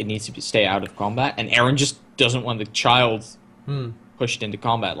agrees, like, it needs to stay out of combat. And Aaron just doesn't want the child pushed into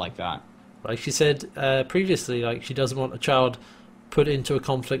combat like that. Like she said previously, like she doesn't want a child put into a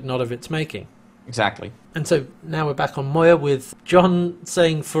conflict not of its making. Exactly. And so now we're back on Moya with John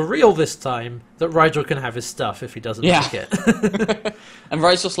saying for real this time that Rigel can have his stuff if he doesn't like it. And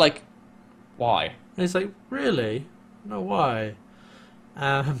Rigel's like, why? And he's like, really? No, why?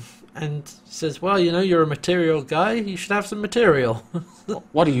 And he says, well, you know, you're a material guy. You should have some material.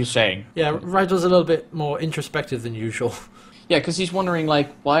 What are you saying? Yeah, Rigel's a little bit more introspective than usual. Yeah, because he's wondering,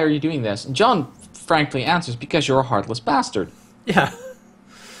 like, why are you doing this? And John frankly answers, because you're a heartless bastard. Yeah.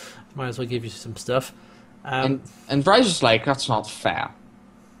 Might as well give you some stuff. And Rigel's like, that's not fair.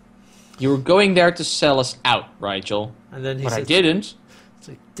 You were going there to sell us out, Rigel. And then he but says, I didn't.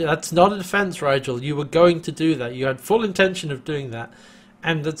 That's not a defense, Rigel. You were going to do that. You had full intention of doing that.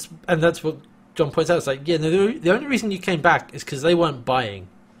 And that's what John points out. It's like, yeah, the only reason you came back is because they weren't buying.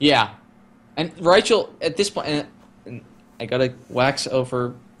 Yeah. And Rigel, at this point, and I gotta wax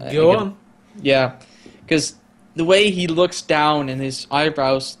over... Go on. Yeah. Because the way he looks down and his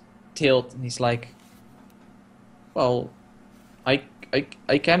eyebrows tilt, and he's like, well, I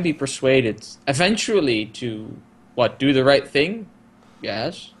can be persuaded eventually to, do the right thing?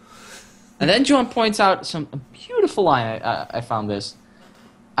 Yes. And then John points out a beautiful line, I found this.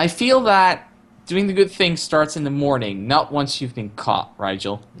 I feel that doing the good thing starts in the morning, not once you've been caught,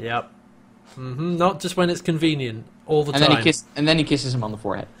 Rigel. Yep. Mm-hmm. Not just when it's convenient, all the time. And then he kisses him on the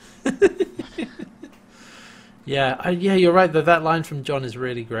forehead. Yeah, you're right. That line from John is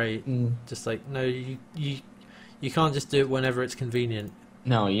really great. Just like, no, you can't just do it whenever it's convenient.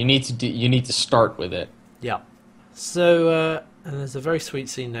 No, you need to start with it. Yeah. So, and there's a very sweet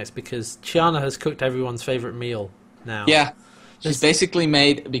scene next because Chiana has cooked everyone's favorite meal now. Yeah. She's basically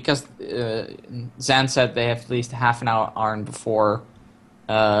made, because Zan said they have at least half an hour before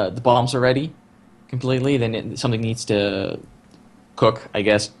the bombs are ready completely, then something needs to cook, I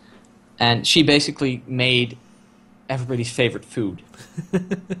guess. And she basically made everybody's favorite food.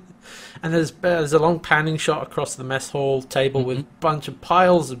 And there's a long panning shot across the mess hall table with a bunch of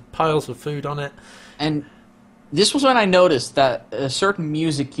piles and piles of food on it. And this was when I noticed that a certain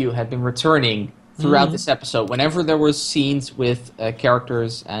music cue had been returning throughout this episode. Whenever there was scenes with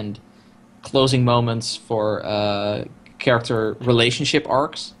characters and closing moments for character relationship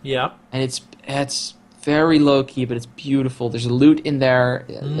arcs. Yeah. And it's very low key, but it's beautiful. There's a lute in there.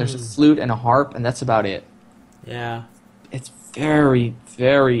 There's a flute and a harp, and that's about it. Yeah. It's very,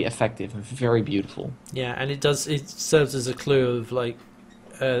 very effective and very beautiful. Yeah, and it serves as a clue of like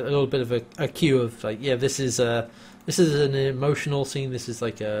a little bit of a cue of like, yeah, this is an emotional scene. This is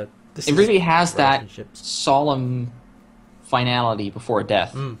like a. It really has that solemn finality before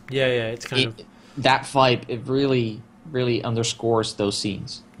death. Yeah, it's kind of that vibe. It really, really underscores those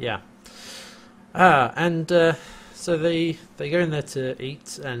scenes. Yeah. So they go in there to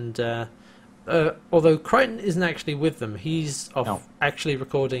eat, and although Crichton isn't actually with them, he's off actually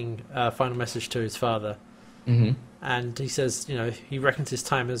recording a final message to his father. Mm-hmm. And he says, he reckons his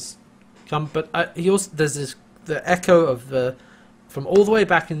time has come, but he also there's the echo of from all the way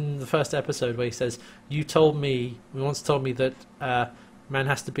back in the first episode where he says, "You once told me that man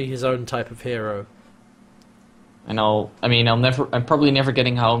has to be his own type of hero." And I'm probably never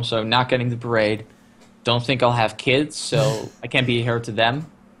getting home, so I'm not getting the parade. Don't think I'll have kids, so I can't be a hero to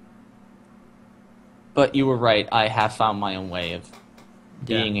them. But you were right. I have found my own way of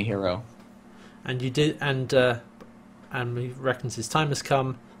being a hero. And you did, and he reckons his time has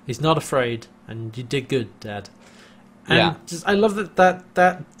come. He's not afraid, and you did good, Dad. And I love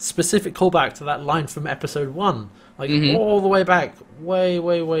that specific callback to that line from episode 1. Like, all the way back,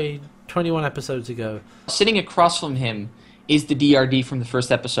 way, 21 episodes ago. Sitting across from him is the DRD from the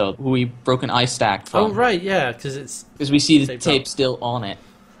first episode, who we broke an eye stack from. Oh, right, yeah, because we see the tape still on it.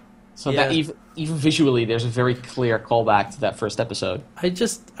 So that even visually, there's a very clear callback to that first episode.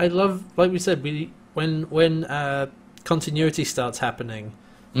 I love, like we said, when continuity starts happening,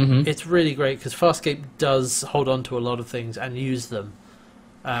 it's really great, because Farscape does hold on to a lot of things and use them.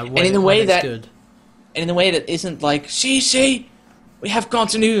 And in a way that isn't like, see, we have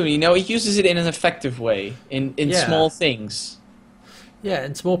continuity. He uses it in an effective way, in small things. Yeah,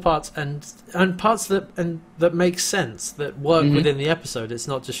 in small parts and parts that make sense, that work within the episode. It's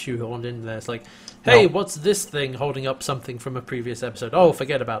not just shoehorned in there. It's like, hey, what's this thing holding up something from a previous episode? Oh,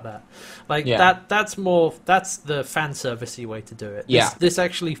 forget about that. Like that's the fan servicey way to do it. Yeah. This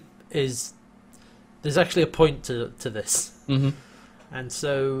actually is. There's actually a point to this. And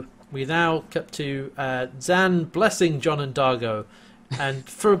so we now cut to Zan blessing John and Dargo, and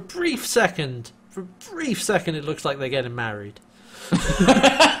for a brief second, it looks like they're getting married.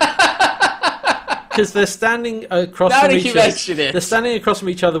 Because they're standing across from each other. They're standing across from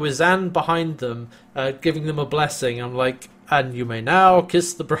each other with Zan behind them, giving them a blessing. I'm like, and you may now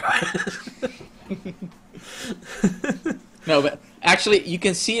kiss the bride. No, but actually, you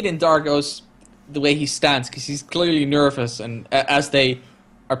can see it in Dargo's the way he stands, because he's clearly nervous. And as they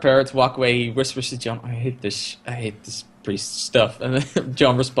are prepared to walk away, he whispers to John, "I hate this priest stuff." And then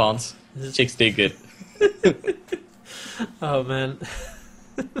John responds, "Chicks dig it." Oh, man.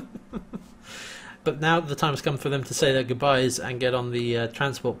 But now the time has come for them to say their goodbyes and get on the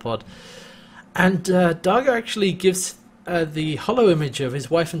transport pod. And Dargo actually gives the hollow image of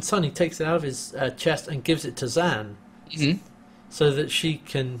his wife and son. He takes it out of his chest and gives it to Zan. So that she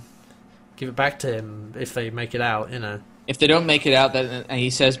can give it back to him if they make it out, If they don't make it out, then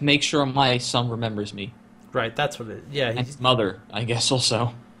he says, "Make sure my son remembers me." Right, that's what it is. Yeah, and his mother, I guess,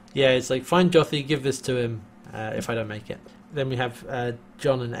 also. Yeah, it's like, find Jothi, give this to him if I don't make it. Then we have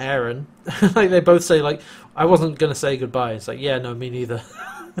John and Aaron. Like, they both say, like, I wasn't going to say goodbye. It's like, yeah, no, me neither.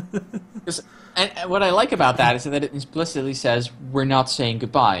 And what I like about that is that it explicitly says, we're not saying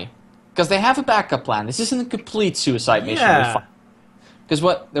goodbye. Because they have a backup plan. This isn't a complete suicide mission. Yeah. Because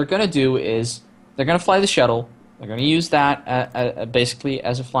what they're going to do is, they're going to fly the shuttle. They're going to use that basically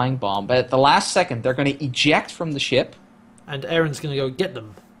as a flying bomb. But at the last second, they're going to eject from the ship. And Aaron's going to go get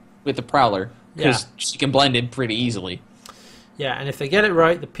them. With the Prowler. Because she can blend in pretty easily. Yeah, and if they get it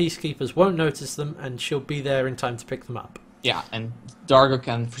right, the Peacekeepers won't notice them, and she'll be there in time to pick them up. Yeah, and Dargo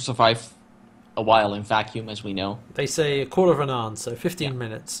can survive a while in vacuum, as we know. They say a quarter of an hour, so 15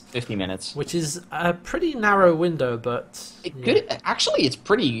 minutes. 15 minutes. Which is a pretty narrow window, but... Actually, it's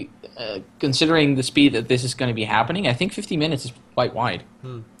pretty, considering the speed that this is going to be happening, I think 50 minutes is quite wide.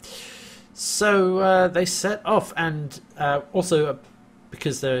 So they set off, and also,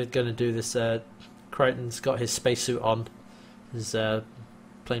 because they're going to do this, Crichton's got his spacesuit on. His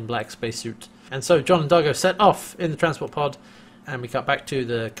plain black spacesuit. And so John and Dargo set off in the transport pod, and we cut back to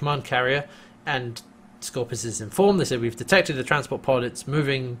the command carrier, and Scorpus is informed. They say, we've detected the transport pod, it's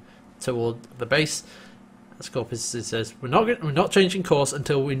moving toward the base. Scorpus says, we're not changing course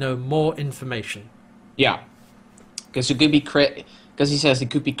until we know more information. Yeah. Because it could be because he says it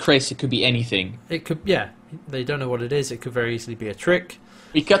could be Chris, it could be anything. It could, yeah. They don't know what it is. It could very easily be a trick.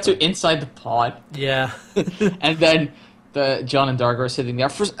 We cut to inside the pod. Yeah. And then John and Dargo are sitting there.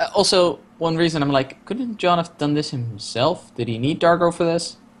 First, also, one reason I'm like, couldn't John have done this himself? Did he need Dargo for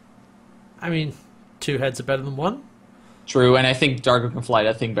this? I mean, two heads are better than one. True, and I think Dargo can fly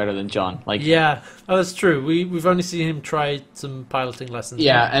that thing better than John. Like, yeah, that's true. We've only seen him try some piloting lessons.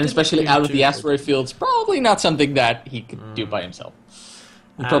 Yeah, and especially out of the asteroid field, it's probably not something that he could do by himself.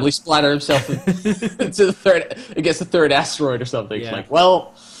 He'd probably splatter himself into the third asteroid or something. Yeah. It's like,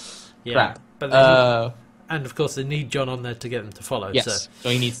 well, crap. But and of course, they need John on there to get them to follow. Yes, so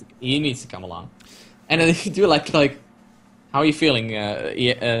he needs to come along. And then they do like, how are you feeling?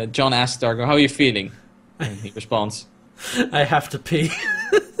 John asks Dargo, how are you feeling? And he responds, I have to pee.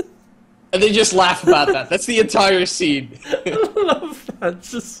 And they just laugh about that. That's the entire scene. I love that.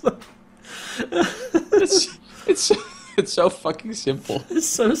 Just it's so fucking simple. It's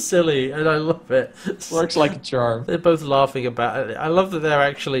so silly, and I love it. Works like a charm. They're both laughing about it. I love that they're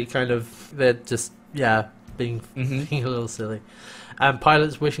actually they're just being a little silly.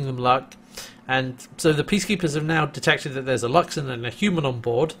 Pilots wishing them luck, and so the Peacekeepers have now detected that there's a Luxon and a human on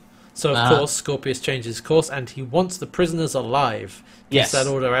board. So, of course, Scorpius changes course, and he wants the prisoners alive. Gives that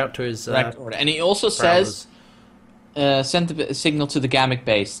order out to his... order. And he also says, send a signal to the Gamic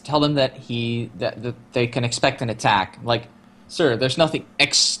base. Tell them that that they can expect an attack. Like, sir, there's nothing.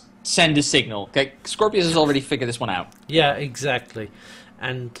 Send a signal. Okay, Scorpius has already figured this one out. Yeah, exactly.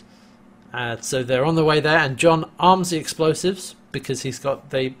 And so they're on the way there, and John arms the explosives because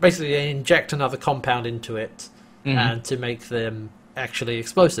they basically inject another compound into it and to make them actually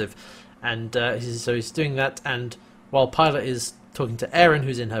explosive. And so he's doing that, and while Pilot is talking to Erin,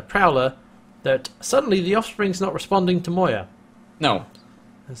 who's in her prowler, that suddenly the offspring's not responding to Moya. No.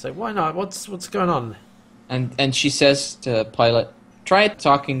 And so why not? What's going on? And she says to Pilot, try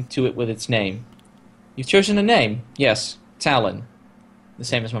talking to it with its name. You've chosen a name. Yes, Talon. The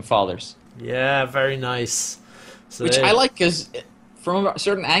same as my father's. Yeah, very nice. So Which I like because from a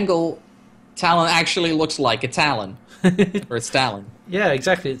certain angle, Talon actually looks like a Talon. Or it's Talon. Yeah,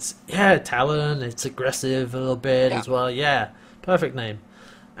 exactly. Talon. It's aggressive a little bit as well. Yeah, perfect name.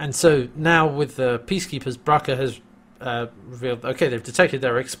 And so now with the Peacekeepers, Bracca has revealed, okay, they've detected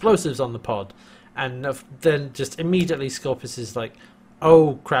there are explosives on the pod. And then just immediately Scorpius is like,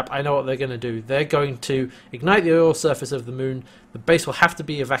 oh crap, I know what they're going to do. They're going to ignite the oil surface of the moon. The base will have to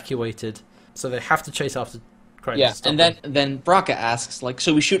be evacuated. So they have to chase after Crichton. Yeah, and then Bracca asks, like,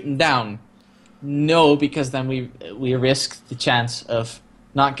 so we shoot him down? No, because then we risk the chance of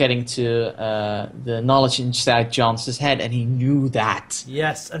not getting to the knowledge inside John's head, and he knew that.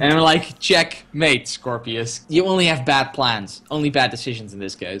 Yes. And I'm like, checkmate, Scorpius. You only have bad plans. Only bad decisions in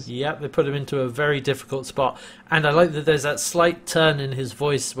this case. Yep, they put him into a very difficult spot. And I like that there's that slight turn in his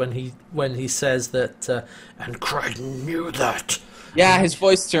voice when he says that, and Crichton knew that. Yeah, his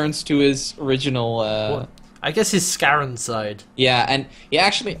voice turns to his original... I guess his Scarran side. Yeah, and he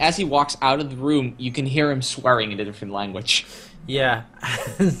actually, as he walks out of the room, you can hear him swearing in a different language. Yeah,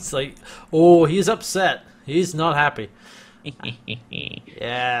 it's like, oh, he's upset. He's not happy.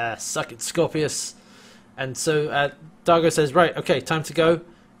 Yeah, suck it, Scorpius. And so Dargo says, right, okay, time to go.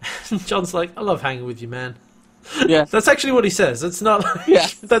 And John's like, I love hanging with you, man. Yeah. That's actually what he says. It's not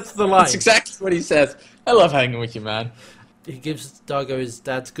like, that's the line. That's exactly what he says. I love hanging with you, man. He gives Dargo his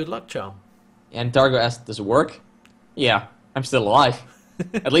dad's good luck charm. And Dargo asks, does it work? Yeah, I'm still alive.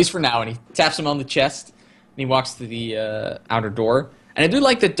 At least for now. And he taps him on the chest. And he walks to the outer door. And I do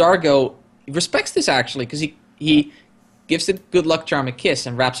like that Dargo respects this, actually, because he gives the good luck charm a kiss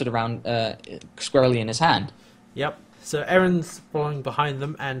and wraps it around squarely in his hand. Yep. So Erin's following behind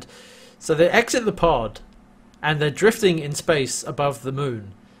them. And so they exit the pod. And they're drifting in space above the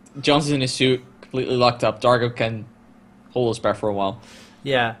moon. John's in his suit, completely locked up. Dargo can hold his breath for a while.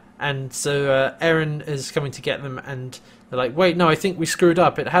 Yeah. And so Erin is coming to get them, and they're like, wait, no, I think we screwed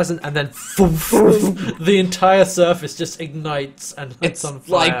up. It hasn't. And then the entire surface just ignites and lights on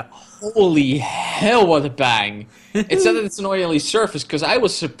fire. Like, holy hell, what a bang. It said that it's an oily surface, because I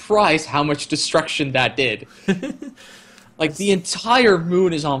was surprised how much destruction that did. Like, the entire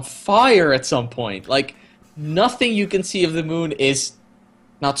moon is on fire at some point. Like, nothing you can see of the moon is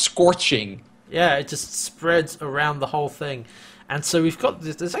not scorching. Yeah, it just spreads around the whole thing. And so we've got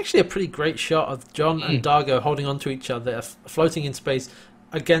this. There's actually a pretty great shot of John and Dargo holding onto each other, floating in space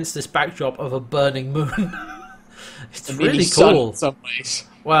against this backdrop of a burning moon. It's really cool. In some ways.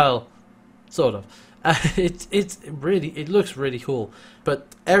 Well, sort of. It looks really cool. But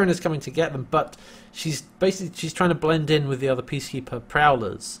Erin is coming to get them, but she's trying to blend in with the other Peacekeeper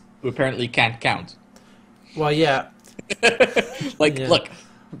prowlers, who apparently can't count. Well, yeah. Look.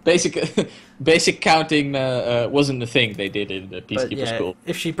 Basic counting wasn't the thing they did in the Peacekeeper school.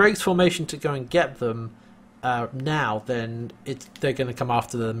 If she breaks formation to go and get them now, then they're going to come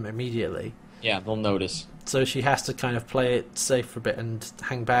after them immediately. Yeah, they'll notice. So she has to kind of play it safe for a bit and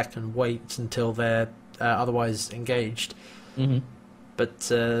hang back and wait until they're otherwise engaged. Mm-hmm. But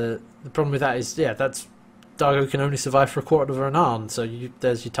the problem with that is, that's Dargo can only survive for a quarter of an hour, so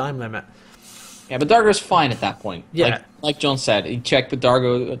there's your time limit. Yeah, but Dargo's fine at that point. Yeah. Like John said, he checked with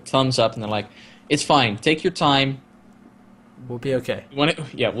Dargo, a thumbs up, and they're like, it's fine, take your time. We'll be okay.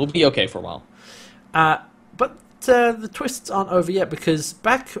 We'll be okay for a while. But the twists aren't over yet, because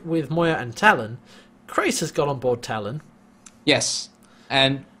back with Moya and Talon, Crais has got on board Talon. Yes,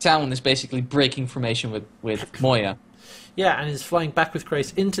 and Talon is basically breaking formation with Moya. Yeah, and is flying back with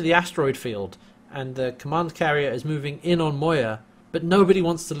Crais into the asteroid field, and the command carrier is moving in on Moya. But nobody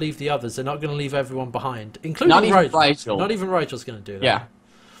wants to leave the others. They're not going to leave everyone behind, including Rigel. Not even Rigel's going to do that. Yeah.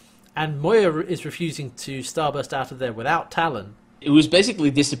 And Moya is refusing to starburst out of there without Talon. It was basically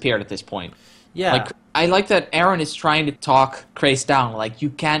disappeared at this point. Yeah. Like, I like that Erin is trying to talk Crais down. Like, you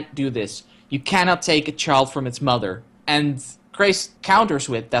can't do this. You cannot take a child from its mother. And Crais counters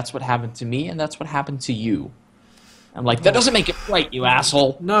with, that's what happened to me, and that's what happened to you. I'm like, that doesn't make it right, you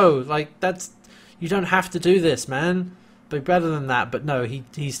asshole. No, like, that's... you don't have to do this, man. Be better than that. But no,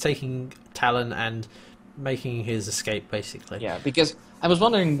 he's taking Talon and making his escape, basically. Yeah, because I was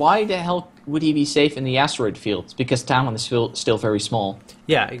wondering why the hell would he be safe in the asteroid field? Because Talon is still very small.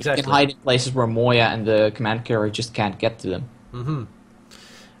 Yeah, exactly. He can hide in places where Moya and the command carrier just can't get to them. Mm-hmm.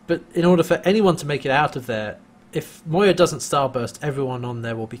 But in order for anyone to make it out of there, if Moya doesn't starburst, everyone on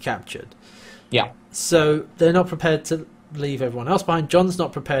there will be captured. Yeah. So they're not prepared to leave everyone else behind. John's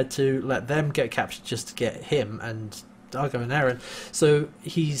not prepared to let them get captured just to get him and Dargo and Eren. So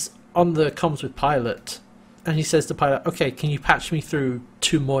he's on the comms with Pilot, and he says to Pilot, okay, can you patch me through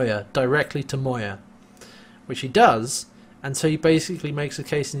to Moya, directly to Moya? Which he does, and so he basically makes a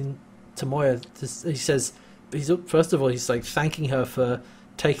case to Moya. He says, first of all, he's like thanking her for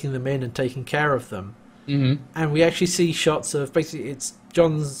taking them in and taking care of them. Mm-hmm. And we actually see shots of, basically it's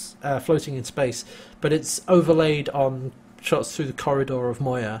John's floating in space, but it's overlaid on shots through the corridor of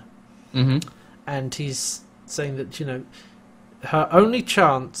Moya. Mm-hmm. And he's saying that, her only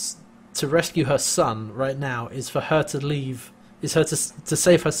chance to rescue her son right now is for her to leave, is her to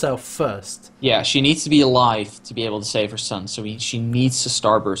save herself first. Yeah, she needs to be alive to be able to save her son, so she needs to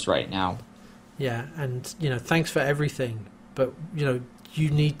starburst right now. Yeah, and, thanks for everything, but, you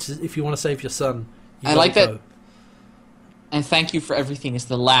need to, if you want to save your son, I like that. And thank you for everything is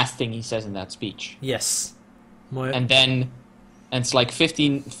the last thing he says in that speech. Yes. Moya. And it's like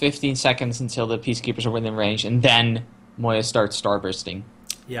 15 seconds until the Peacekeepers are within range, and then Moya starts starbursting.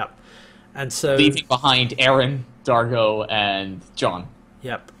 Yeah. And so... leaving behind Eren, Dargo, and John.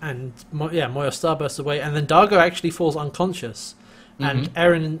 Yep. And, Moya starbursts away, and then Dargo actually falls unconscious. And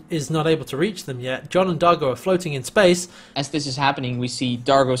Eren is not able to reach them yet. John and Dargo are floating in space. As this is happening, we see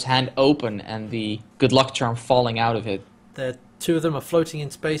Dargo's hand open and the good luck charm falling out of it. The two of them are floating in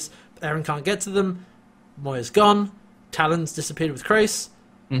space. Eren can't get to them. Moya's gone. Talon's disappeared with Krace.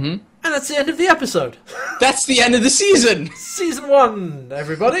 Mm-hmm. And that's the end of the episode. That's the end of the season! Season 1,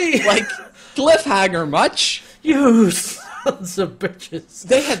 everybody! Like, cliffhanger much? You sons of bitches.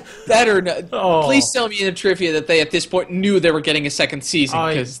 They had better... Please tell me in the trivia that they, at this point, knew they were getting a second season,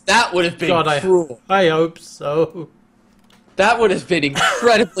 because that would have been cruel. I hope so. That would have been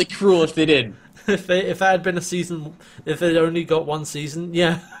incredibly cruel if they didn't. If that had been a season... If they'd only got one season,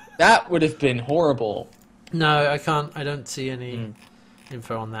 yeah. That would have been horrible. No, I can't... I don't see any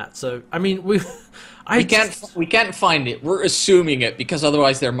info on that. So, I mean, we can't find it. We're assuming it, because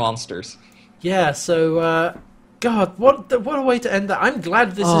otherwise they're monsters. Yeah, so... God, what a way to end that! I'm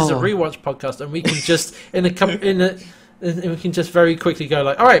glad this is a rewatch podcast, and we can just we can just very quickly go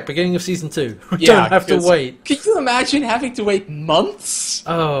like, all right, beginning of season 2. We don't have to wait. Can you imagine having to wait months?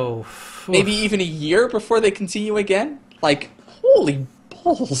 Oh, maybe even a year before they continue again? Like, holy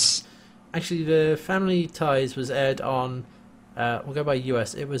balls! Actually, the Family Ties was aired on. We'll go by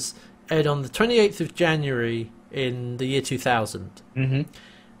US. It was aired on the 28th of January in the year 2000. Mm-hmm.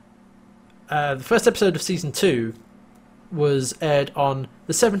 The first episode of season 2 was aired on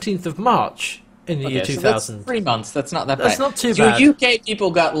the 17th of March in the year 2000. So that's 3 months. That's not that bad. That's not too bad. You UK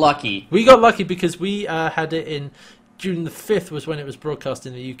people got lucky. We got lucky because we had it in June the 5th was when it was broadcast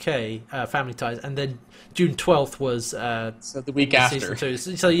in the UK, Family Ties, and then June 12th was so the week after.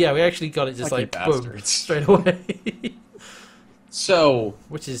 Season 2. So yeah, we actually got it just boom, straight away. So,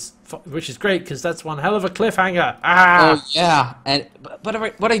 which is great because that's one hell of a cliffhanger. Ah! Oh yeah,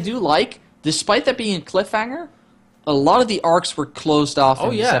 but what I do like, despite that being a cliffhanger, a lot of the arcs were closed off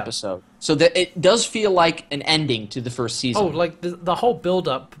in this episode, so that it does feel like an ending to the first season. Oh, like the whole build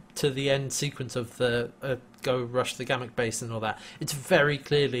up to the end sequence of the go rush the Gamma base and all that. It's very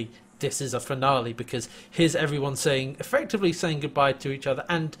clearly this is a finale because here's everyone effectively saying goodbye to each other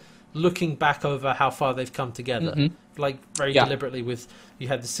and looking back over how far they've come together, like very deliberately. You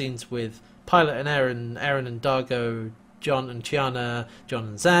had the scenes with Pilot and Eren and Dargo, John and Chiana, John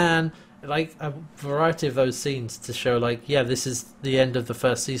and Zan, like a variety of those scenes to show this is the end of the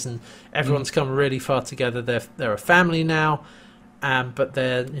first season. Everyone's come really far together. They're a family now, but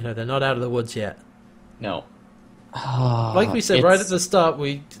they're not out of the woods yet. No. Like we said right at the start,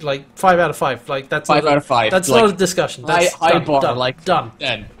 we 5 out of 5. Like that's 5 out of 5. That's not a discussion. That's high done, bar.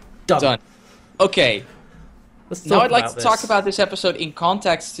 Done. Done. Okay. Now I'd like to this. talk about this episode in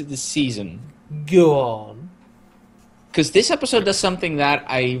context to the season. Go on. Because this episode does something that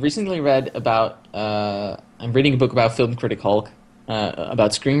I recently read about. I'm reading a book about Film Critic Hulk,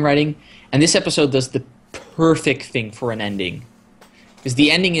 about screenwriting, and this episode does the perfect thing for an ending. Because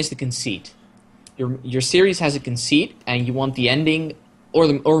the ending is the conceit. Your series has a conceit, and you want the ending,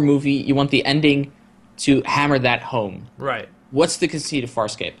 or movie, you want the ending to hammer that home. Right. What's the conceit of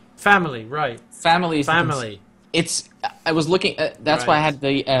Farscape? Family, right. Family is family. it's. I was looking. That's why I had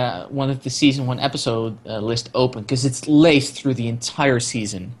the one of the season 1 episode list open, because it's laced through the entire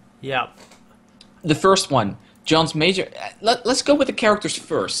season. Yeah. The first one, John's major. Let's go with the characters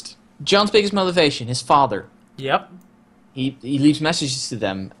first. John's biggest motivation, his father. Yep. He leaves messages to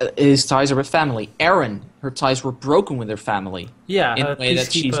them. His ties are with family. Erin, her ties were broken with her family. Yeah. In a way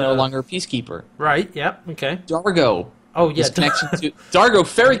that she's no longer a peacekeeper. Right. Yep. Okay. Dargo. Oh yeah. His connection to Dargo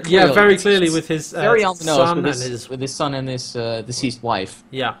very clearly. Yeah, very clearly with his very on the nose son with his son and his deceased wife.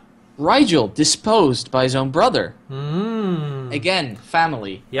 Yeah. Rigel disposed by his own brother. Mm. Again,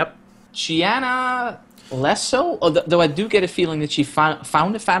 family. Yep. Chiana, less so. Though I do get a feeling that she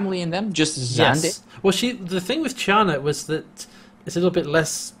found a family in them, just as Zan did. Well, the thing with Chiana was that it's a little bit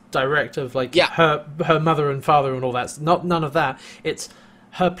less direct of like her mother and father and all that. None of that. It's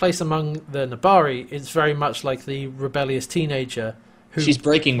her place among the Nabari. It's very much like the rebellious teenager who she's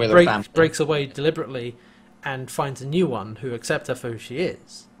breaking with her family. Breaks away deliberately and finds a new one who accepts her for who she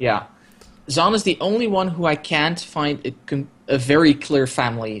is. Yeah. Zan is the only one who I can't find a very clear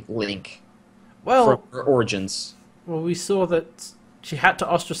family link for her origins. Well, we saw that she had to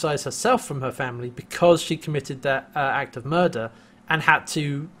ostracize herself from her family because she committed that act of murder and had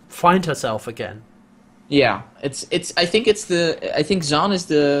to find herself again. Yeah, it's. I think Zan is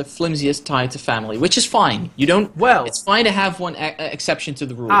the flimsiest tie to family, which is fine. You don't. Well, it's fine to have one exception to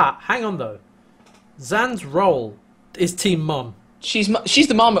the rule. Hang on though. Zan's role is Team Mom. She's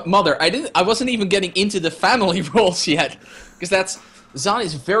the mother. I wasn't even getting into the family roles yet, because Zan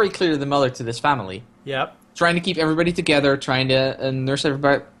is very clearly the mother to this family. Yep. Trying to keep everybody together, trying to nurse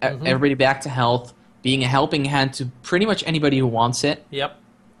everybody back to health, being a helping hand to pretty much anybody who wants it. Yep.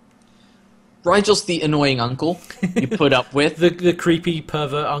 Rigel's the annoying uncle you put up with. the creepy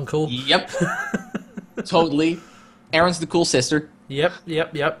pervert uncle. Yep. Totally. Erin's the cool sister. Yep.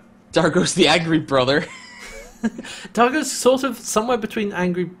 Dargo's the angry brother. Dargo's sort of somewhere between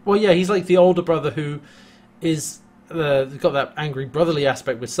angry... Well, yeah, he's like the older brother who is... got that angry brotherly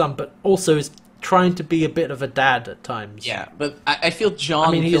aspect with some, but also is trying to be a bit of a dad at times. Yeah, but I feel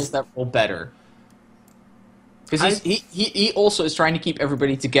John feels that role better. Because he also is trying to keep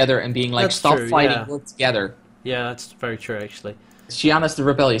everybody together and being like, stop fighting, work together. Yeah, that's very true, actually. Shiana's the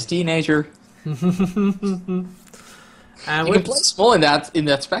rebellious teenager. And you can play small in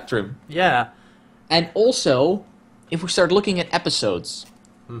that spectrum. Yeah. And also, if we start looking at episodes,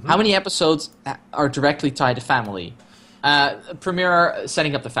 how many episodes are directly tied to family? Premiere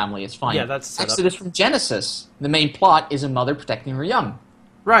setting up the family is fine. Yeah, that's Exodus from Genesis. The main plot is a mother protecting her young.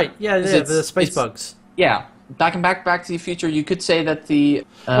 Right. Yeah. The space bugs. Yeah. Back to the Future, you could say that the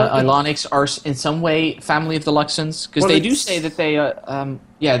Ilonics are in some way family of the Luxons, because they do say that they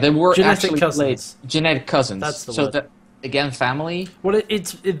were genetic cousins. Genetic cousins. That's the word. Again, family. Well,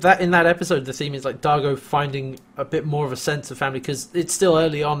 it's in that episode, the theme is like Dargo finding a bit more of a sense of family, because it's still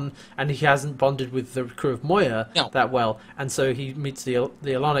early on and he hasn't bonded with the crew of Moya that well, and so he meets the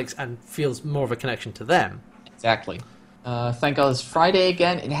Ilonics and feels more of a connection to them. Exactly. Thank God it's Friday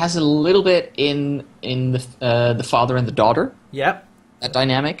again. It has a little bit in the father and the daughter. Yep. That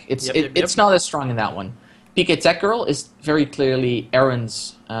dynamic. It's not as strong in that one. PK Tech Girl is very clearly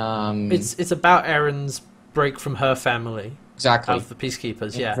Erin's. It's about Erin's break from her family. Exactly. Of the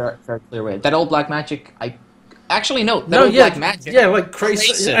Peacekeepers. In a very, very clear way. That old black magic. Black magic. Yeah, like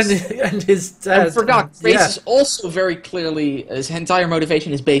Krasis and his dad. I forgot. Krasis is also very clearly, his entire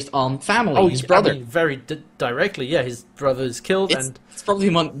motivation is based on family, his brother. Very directly, yeah. His brother is killed, and it's probably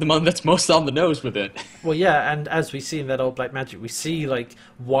the one that's most on the nose with it. Well, yeah, and as we see in that old black magic, we see like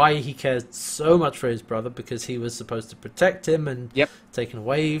why he cares so much for his brother, because he was supposed to protect him and taken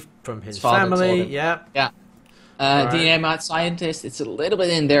away from his family. Yeah. DNA scientist. It's a little bit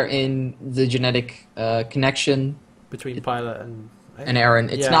in there in the genetic connection between Pilot and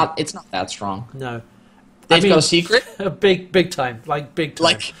Erin. It's not that strong. No, they've got a secret. big time. Like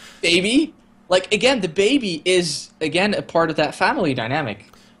baby. Like again, the baby is again a part of that family dynamic.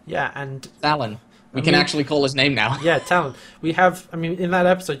 Yeah, and Talon. We can actually call his name now. Yeah, Talon. We have. I mean, in that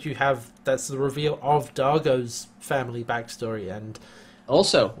episode, that's the reveal of Dargo's family backstory and.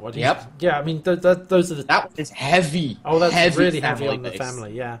 Also, yeah. I mean, those are the. That is heavy. Oh, that's heavy really heavy on the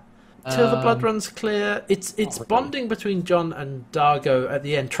family. Yeah. Till the blood runs clear. It's bonding between John and Dargo at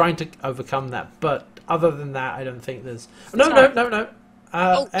the end, trying to overcome that. But other than that, I don't think there's. No.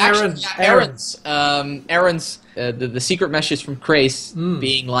 Erin's the secret message from Krace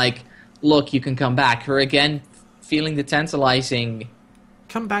being like, "Look, you can come back." Her again feeling the tantalizing.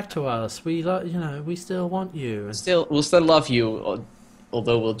 Come back to us. We we still want you. We'll still love you.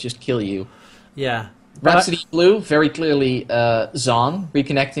 Although we'll just kill you. Yeah. Rhapsody Blue, very clearly Zahn,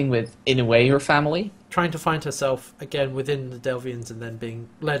 reconnecting with, in a way, her family. trying to find herself again within the Delvians and then being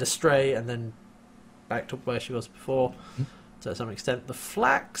led astray and then back to where she was before to some extent. The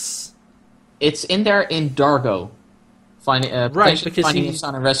Flax... It's in there in Dargo. Finding his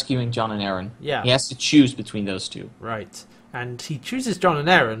son and rescuing Jon and Aeryn. Yeah. He has to choose between those two. Right. And he chooses Jon and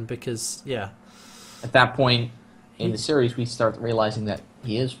Aeryn because, at that point in the series, we start realizing that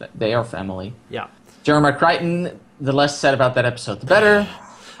they are family. Yeah. Jeremiah Crichton, the less said about that episode, the better.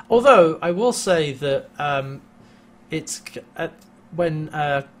 Although, I will say that it's... when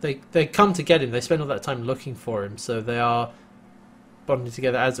they come to get him, they spend all that time looking for him, so they are bonding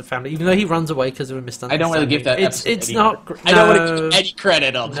together as a family, even though he runs away because of a misunderstanding. I don't want to give that episode it's not... I don't want to give any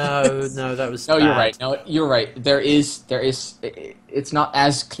credit on that. No, that was No, bad. you're right. No, you're right. There is... It's not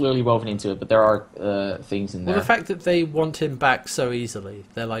as clearly woven into it, but there are things in there. Well, the fact that they want him back so easily,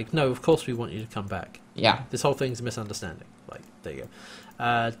 they're like, no, of course we want you to come back. Yeah. This whole thing's a misunderstanding. Like, there you go.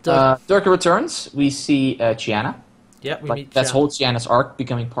 Durka returns. We see Chiana. Yeah, we meet that's Chiana. whole Chiana's arc,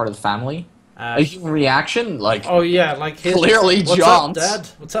 becoming part of the family. A human reaction, like... Oh, yeah, like... Clearly, what's John's... up, Dad?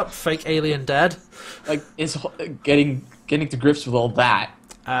 What's up, fake alien dad? Like, is getting to grips with all that.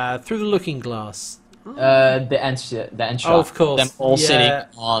 Through the looking glass. The end shot. Oh, of course. Them all sitting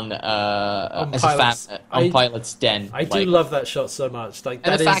on Pilot's den. I do love that shot so much. Like,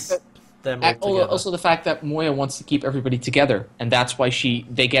 and that the fact that them all together. Also the fact that Moya wants to keep everybody together, and that's why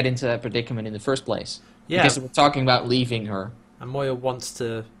they get into that predicament in the first place. Yeah. Because we're talking about leaving her. And Moya wants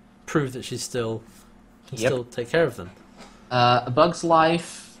to prove that she still take care of them. A Bug's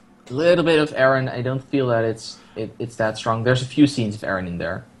Life, a little bit of Aeryn. I don't feel that it's that strong. There's a few scenes of Aeryn in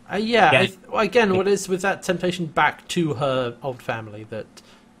there. Again, what is with that temptation back to her old family that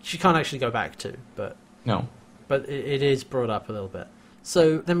she can't actually go back to, but it is brought up a little bit.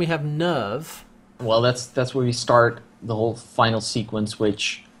 So then we have Nerve. Well, that's where we start the whole final sequence,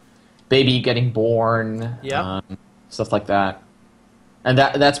 which baby getting born, stuff like that, and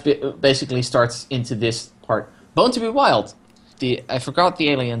that's basically starts into this part. Bone to be Wild. I forgot the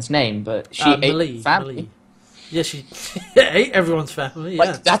alien's name, but she ate family. Malie. Yeah, she ate everyone's family. Yeah.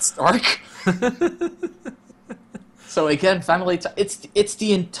 Like, that's dark. So again, family. It's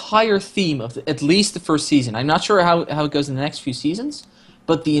the entire theme of at least the first season. I'm not sure how it goes in the next few seasons,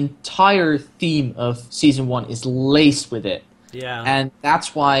 but the entire theme of season 1 is laced with it. Yeah, and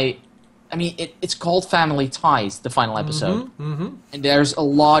that's why. I mean, it's called Family Ties, the final episode, and there's a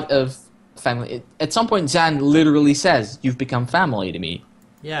lot of family. At some point, Zan literally says, "You've become family to me."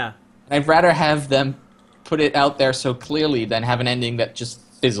 Yeah, and I'd rather have them put it out there so clearly than have an ending that just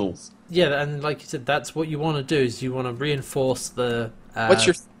fizzles. Yeah, and like you said, that's what you want to do, is you want to reinforce the... What's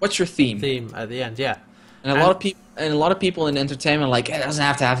your theme? Theme at the end, yeah. And a lot of people in entertainment are like, it doesn't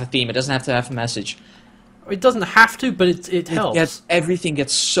have to have a theme, it doesn't have to have a message. It doesn't have to, but it helps. Everything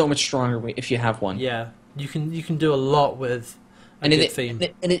gets so much stronger if you have one. Yeah, you can do a lot with a good theme.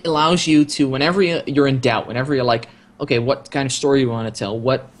 And it allows you to, whenever you're in doubt, whenever you're like, okay, what kind of story you want to tell,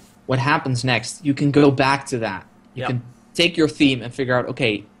 what happens next, you can go back to that. You can take your theme and figure out,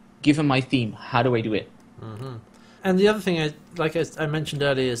 okay, given my theme, how do I do it? Mm-hmm. And the other thing, I mentioned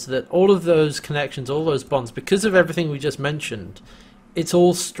earlier, is that all of those connections, all those bonds, because of everything we just mentioned, it's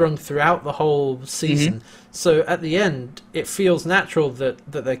all strung throughout the whole season. Mm-hmm. So at the end, it feels natural that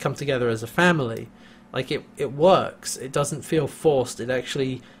they come together as a family. Like, it works. It doesn't feel forced. It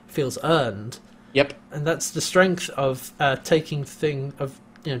actually feels earned. Yep. And that's the strength of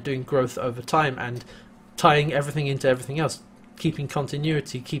doing growth over time and tying everything into everything else, keeping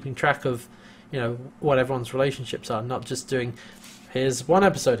continuity, keeping track of, what everyone's relationships are, not just doing, here's one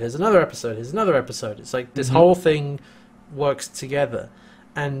episode, here's another episode, here's another episode. It's like this whole thing works together,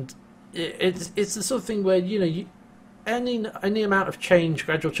 and it's the sort of thing where any amount of change,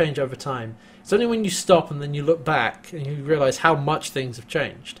 gradual change over time, it's only when you stop and then you look back and you realize how much things have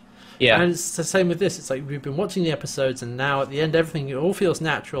changed. Yeah. And it's the same with this. It's like we've been watching the episodes, and now at the end, everything, it all feels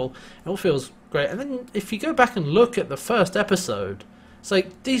natural. It all feels great. And then if you go back and look at the first episode, it's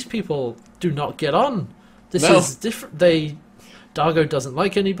like these people do not get on. This is different. Dargo doesn't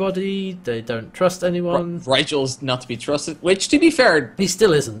like anybody. They don't trust anyone. Rigel's not to be trusted, which, to be fair, he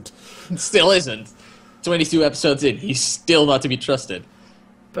still isn't. Still isn't. 22 episodes in, he's still not to be trusted.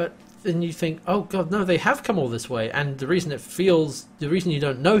 But then you think, oh god, no, they have come all this way, and the reason you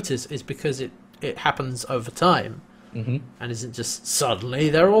don't notice is because it happens over time, and isn't just suddenly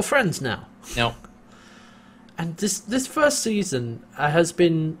they're all friends now. No. And this first season has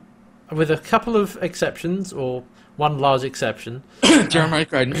been, with a couple of exceptions, or one large exception, Jeremiah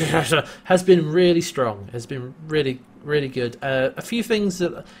Crichton, has been really strong. Has been really, really good. A few things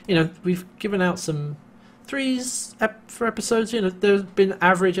that we've given out some threes for episodes. You know, there's been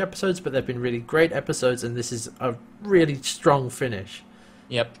average episodes, but there've been really great episodes, and this is a really strong finish.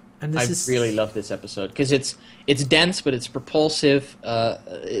 Yep. And I really love this episode because it's dense, but it's propulsive.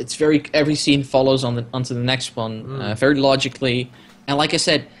 It's every scene follows onto the next one very logically, and like I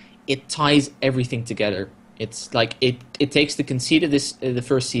said, it ties everything together. It's like it takes the conceit of the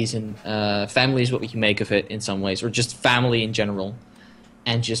first season, family is what we can make of it in some ways, or just family in general,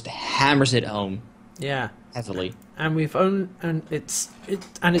 and just hammers it home. Yeah, heavily. And it's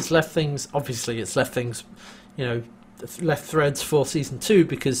left things. Obviously, it's left things, you know, left threads for season 2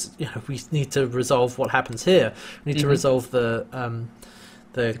 because, you know, we need to resolve what happens here. We need to resolve the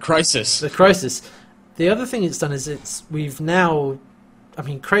crisis. The crisis. The other thing it's done is we've now. I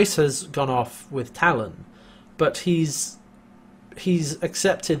mean, Crais has gone off with Talon, but he's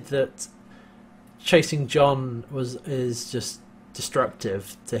accepted that chasing John is just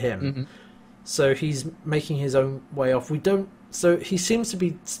destructive to him. So he's making his own way off. So he seems to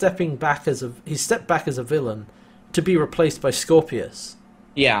be stepping back he's stepped back as a villain to be replaced by Scorpius.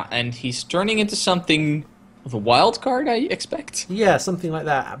 Yeah, and he's turning into something of a wild card, I expect. Yeah, something like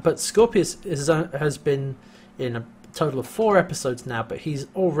that. But Scorpius has been in a total of 4 episodes now, but he's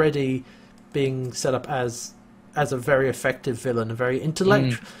already being set up as a very effective villain, a very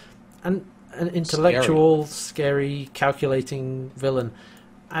intellectual and an intellectual, scary, calculating villain.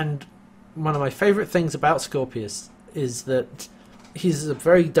 And one of my favorite things about Scorpius is that he's a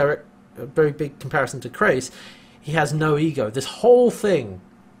very big comparison to Crais. He has no ego. This whole thing,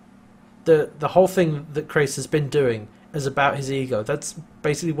 the whole thing that Crais has been doing is about his ego. That's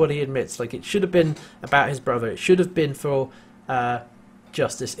basically what he admits. Like, it should have been about his brother. It should have been for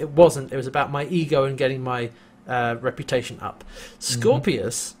justice. It wasn't. It was about my ego and getting my reputation up.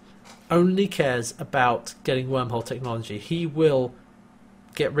 Scorpius only cares about getting wormhole technology. He will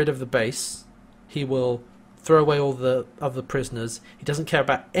get rid of the base. He will throw away all the other prisoners. He doesn't care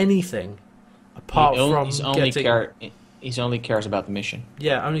about anything apart from getting... He only cares about the mission.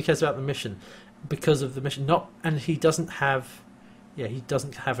 Yeah, only cares about the mission. Because of the mission. And he doesn't have... Yeah, he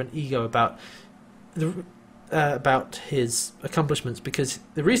doesn't have an ego about his accomplishments, because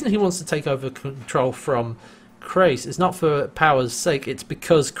the reason he wants to take over control from Crais is not for power's sake, it's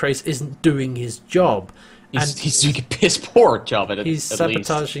because Crais isn't doing his job. He's doing a piss poor job at it. He's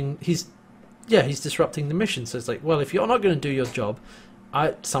sabotaging. He's disrupting the mission. So it's like, well, if you're not going to do your job,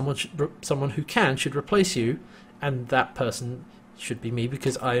 someone who can should replace you, and that person should be me,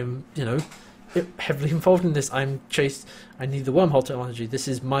 because I am, you know, heavily involved in this. I need the wormhole technology. This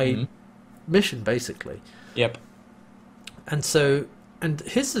is my mission, basically. Yep. And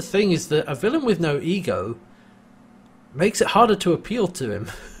here's the thing: is that a villain with no ego makes it harder to appeal to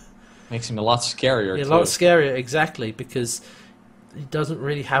him. Makes him a lot scarier. Yeah, a lot scarier, exactly, because he doesn't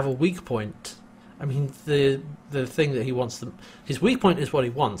really have a weak point. I mean, the thing that he wants, his weak point is what he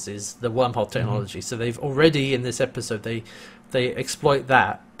wants, is the wormhole technology. So they've already, in this episode, they exploit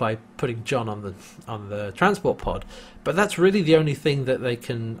that by putting John on the transport pod. But that's really the only thing that they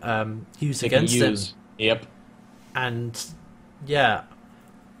can use against him. Yep. And yeah,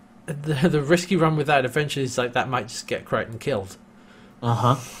 the risky run with that eventually is like that might just get Crichton killed.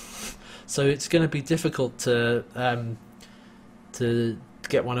 So it's going to be difficult to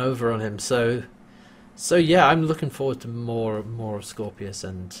get one over on him. So yeah, I'm looking forward to more of Scorpius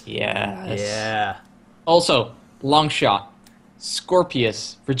and yeah. Also, long shot,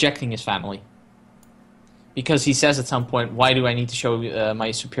 Scorpius rejecting his family, because he says at some point, "Why do I need to show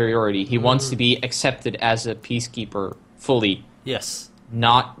my superiority?" He wants to be accepted as a peacekeeper fully. Yes.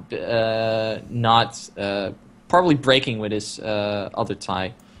 Not probably breaking with his other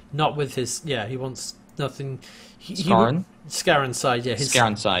tie. Not with his, yeah, he wants nothing. Scarran's side, yeah.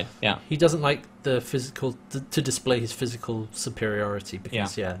 Scarran's side, yeah. He doesn't like the physical, to display his physical superiority,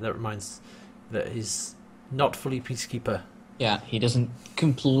 because, that reminds that he's not fully peacekeeper. Yeah, he doesn't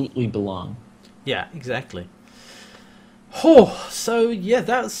completely belong. Yeah, exactly. Oh, so yeah,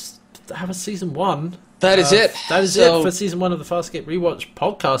 that was season 1. That is it. That is it for season 1 of the Farscape Rewatch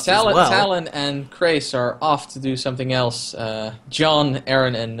podcast as well. Talon and Crais are off to do something else. John,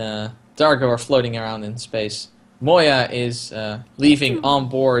 Aaron, and Dargo are floating around in space. Moya is leaving on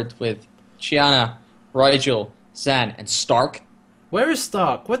board with Chiana, Rigel, Zan, and Stark. Where is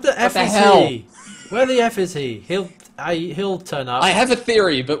Stark? What the F is he? Where the F is he? He'll turn up. I have a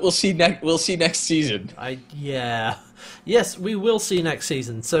theory, but we'll see next season. Yes, we will see next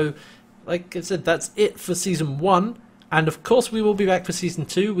season. So, like I said, that's it for season 1. And of course, we will be back for season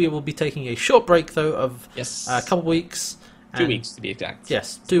 2. We will be taking a short break, though, of a couple of weeks. 2 weeks, to be exact.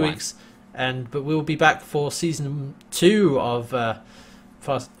 Yes, 2 weeks. But we will be back for season 2 of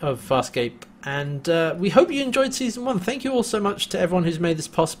Farscape And we hope you enjoyed Season 1. Thank you all so much to everyone who's made this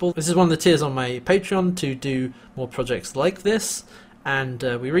possible. This is one of the tiers on my Patreon to do more projects like this. And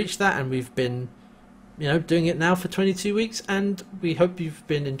we reached that, and we've been doing it now for 22 weeks. And we hope you've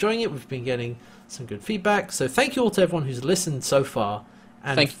been enjoying it. We've been getting some good feedback. So thank you all to everyone who's listened so far.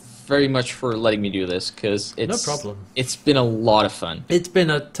 And thank you very much for letting me do this, because no problem. It's been a lot of fun. It's been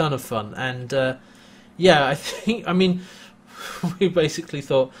a ton of fun. And we basically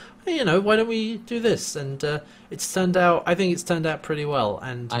thought, hey, why don't we do this? And I think it's turned out pretty well.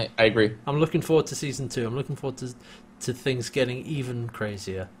 And I agree. I'm looking forward to Season 2. I'm looking forward to things getting even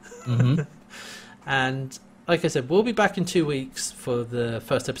crazier. Mm-hmm. And like I said, we'll be back in 2 weeks for the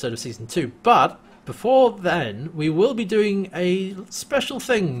first episode of Season 2. But before then, we will be doing a special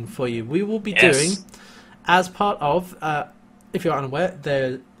thing for you. We will be doing, as part of, if you're unaware,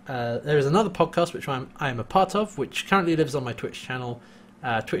 there is another podcast which I am a part of, which currently lives on my Twitch channel,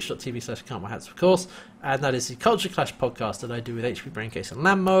 twitch.tv/Can'tWearHats, of course, and that is the Culture Clash podcast that I do with HP Braincase and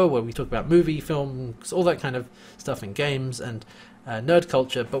Lammo, where we talk about movie, films, all that kind of stuff in games and nerd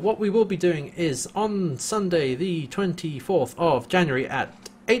culture. But what we will be doing is on Sunday, the 24th of January at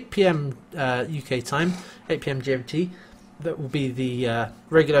 8 p.m. UK time, 8 p.m. GMT, that will be the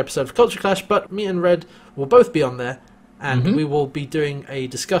regular episode of Culture Clash, but me and Red will both be on there, and we will be doing a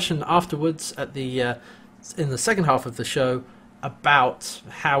discussion afterwards at the in the second half of the show about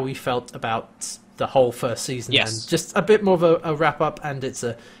how we felt about the whole first season, and just a bit more of a wrap up. And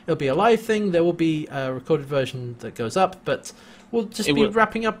it'll be a live thing. There will be a recorded version that goes up, but we'll just be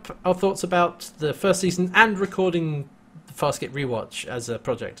wrapping up our thoughts about the first season and recording the Fastgate Rewatch as a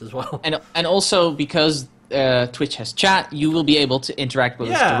project as well. And also because Twitch has chat, you will be able to interact with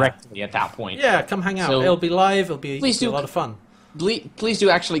us directly at that point. Yeah, come hang out. So it'll be live. It'll be a lot of fun. Please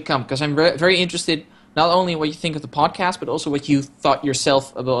do actually come, because I'm very interested. Not only what you think of the podcast, but also what you thought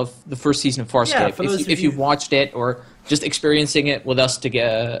yourself about the first season of Farscape. If you've watched it, or just experiencing it with us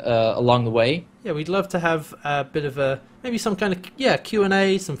along the way. Yeah, we'd love to have a bit of maybe some kind of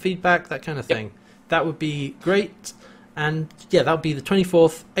Q&A, some feedback, that kind of thing. That would be great. And that would be the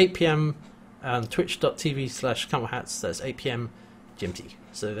 24th, 8 p.m. on twitch.tv/Can'tWearHats. That's 8 p.m. GMT.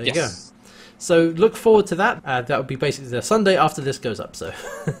 So there you go. So look forward to that. That would be basically the Sunday after this goes up. So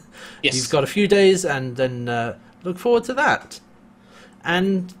you've got a few days, and then look forward to that.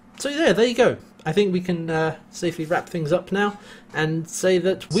 And so there you go. I think we can safely wrap things up now and say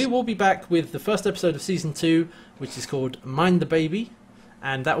that we will be back with the first episode of Season 2, which is called Mind the Baby.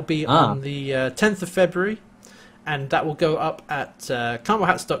 And that will be on the 10th of February. And that will go up at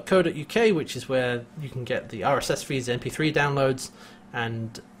can'twearhats.co.uk, which is where you can get the RSS feeds, MP3 downloads,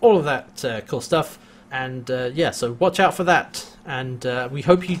 and all of that cool stuff. And so watch out for that. And we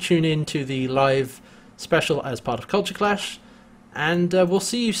hope you tune in to the live special as part of Culture Clash. And we'll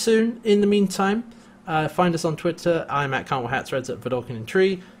see you soon. In the meantime, find us on Twitter. I'm at Can'tWearHats, Red's at Vidalkin and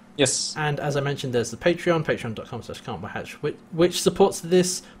Tree. Yes. And as I mentioned, there's the Patreon, patreon.com/Can'tWearHats, which supports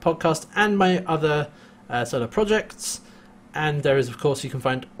this podcast and my other sort of projects. And there is, of course, you can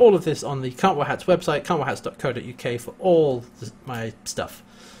find all of this on the Can't Wear Hats website, can'twearhats.co.uk, for all my stuff.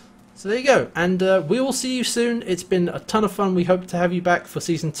 So there you go. And we will see you soon. It's been a ton of fun. We hope to have you back for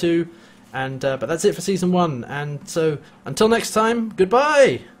Season 2. And but that's it for Season 1. And so until next time,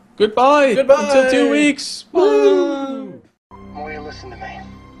 goodbye. Goodbye. Until 2 weeks. Woo! Moya, listen to me.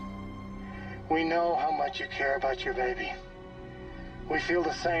 We know how much you care about your baby. We feel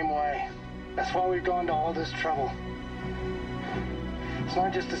the same way. That's why we've gone to all this trouble. It's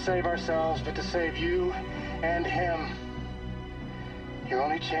not just to save ourselves, but to save you and him. Your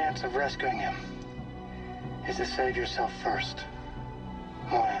only chance of rescuing him is to save yourself first.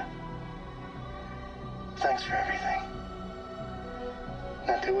 Moya, thanks for everything.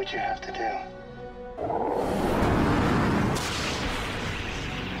 Now do what you have to do.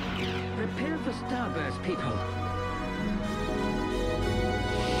 Prepare for starburst, people.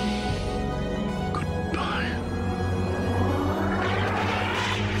 Goodbye.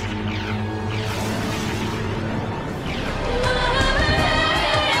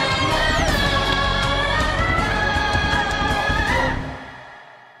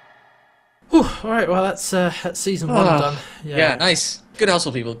 All right, well, that's Season 1 done. Yeah, nice. Good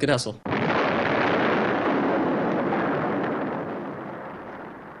hustle, people. Good hustle.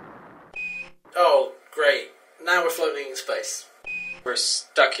 Oh, great. Now we're floating in space. We're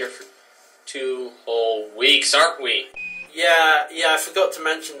stuck here for 2 whole weeks, aren't we? Yeah, I forgot to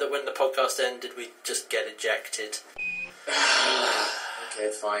mention that when the podcast ended, we'd just get ejected.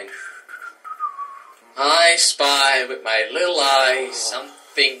 Okay, fine. I spy with my little eye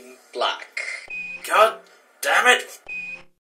something black. God damn it!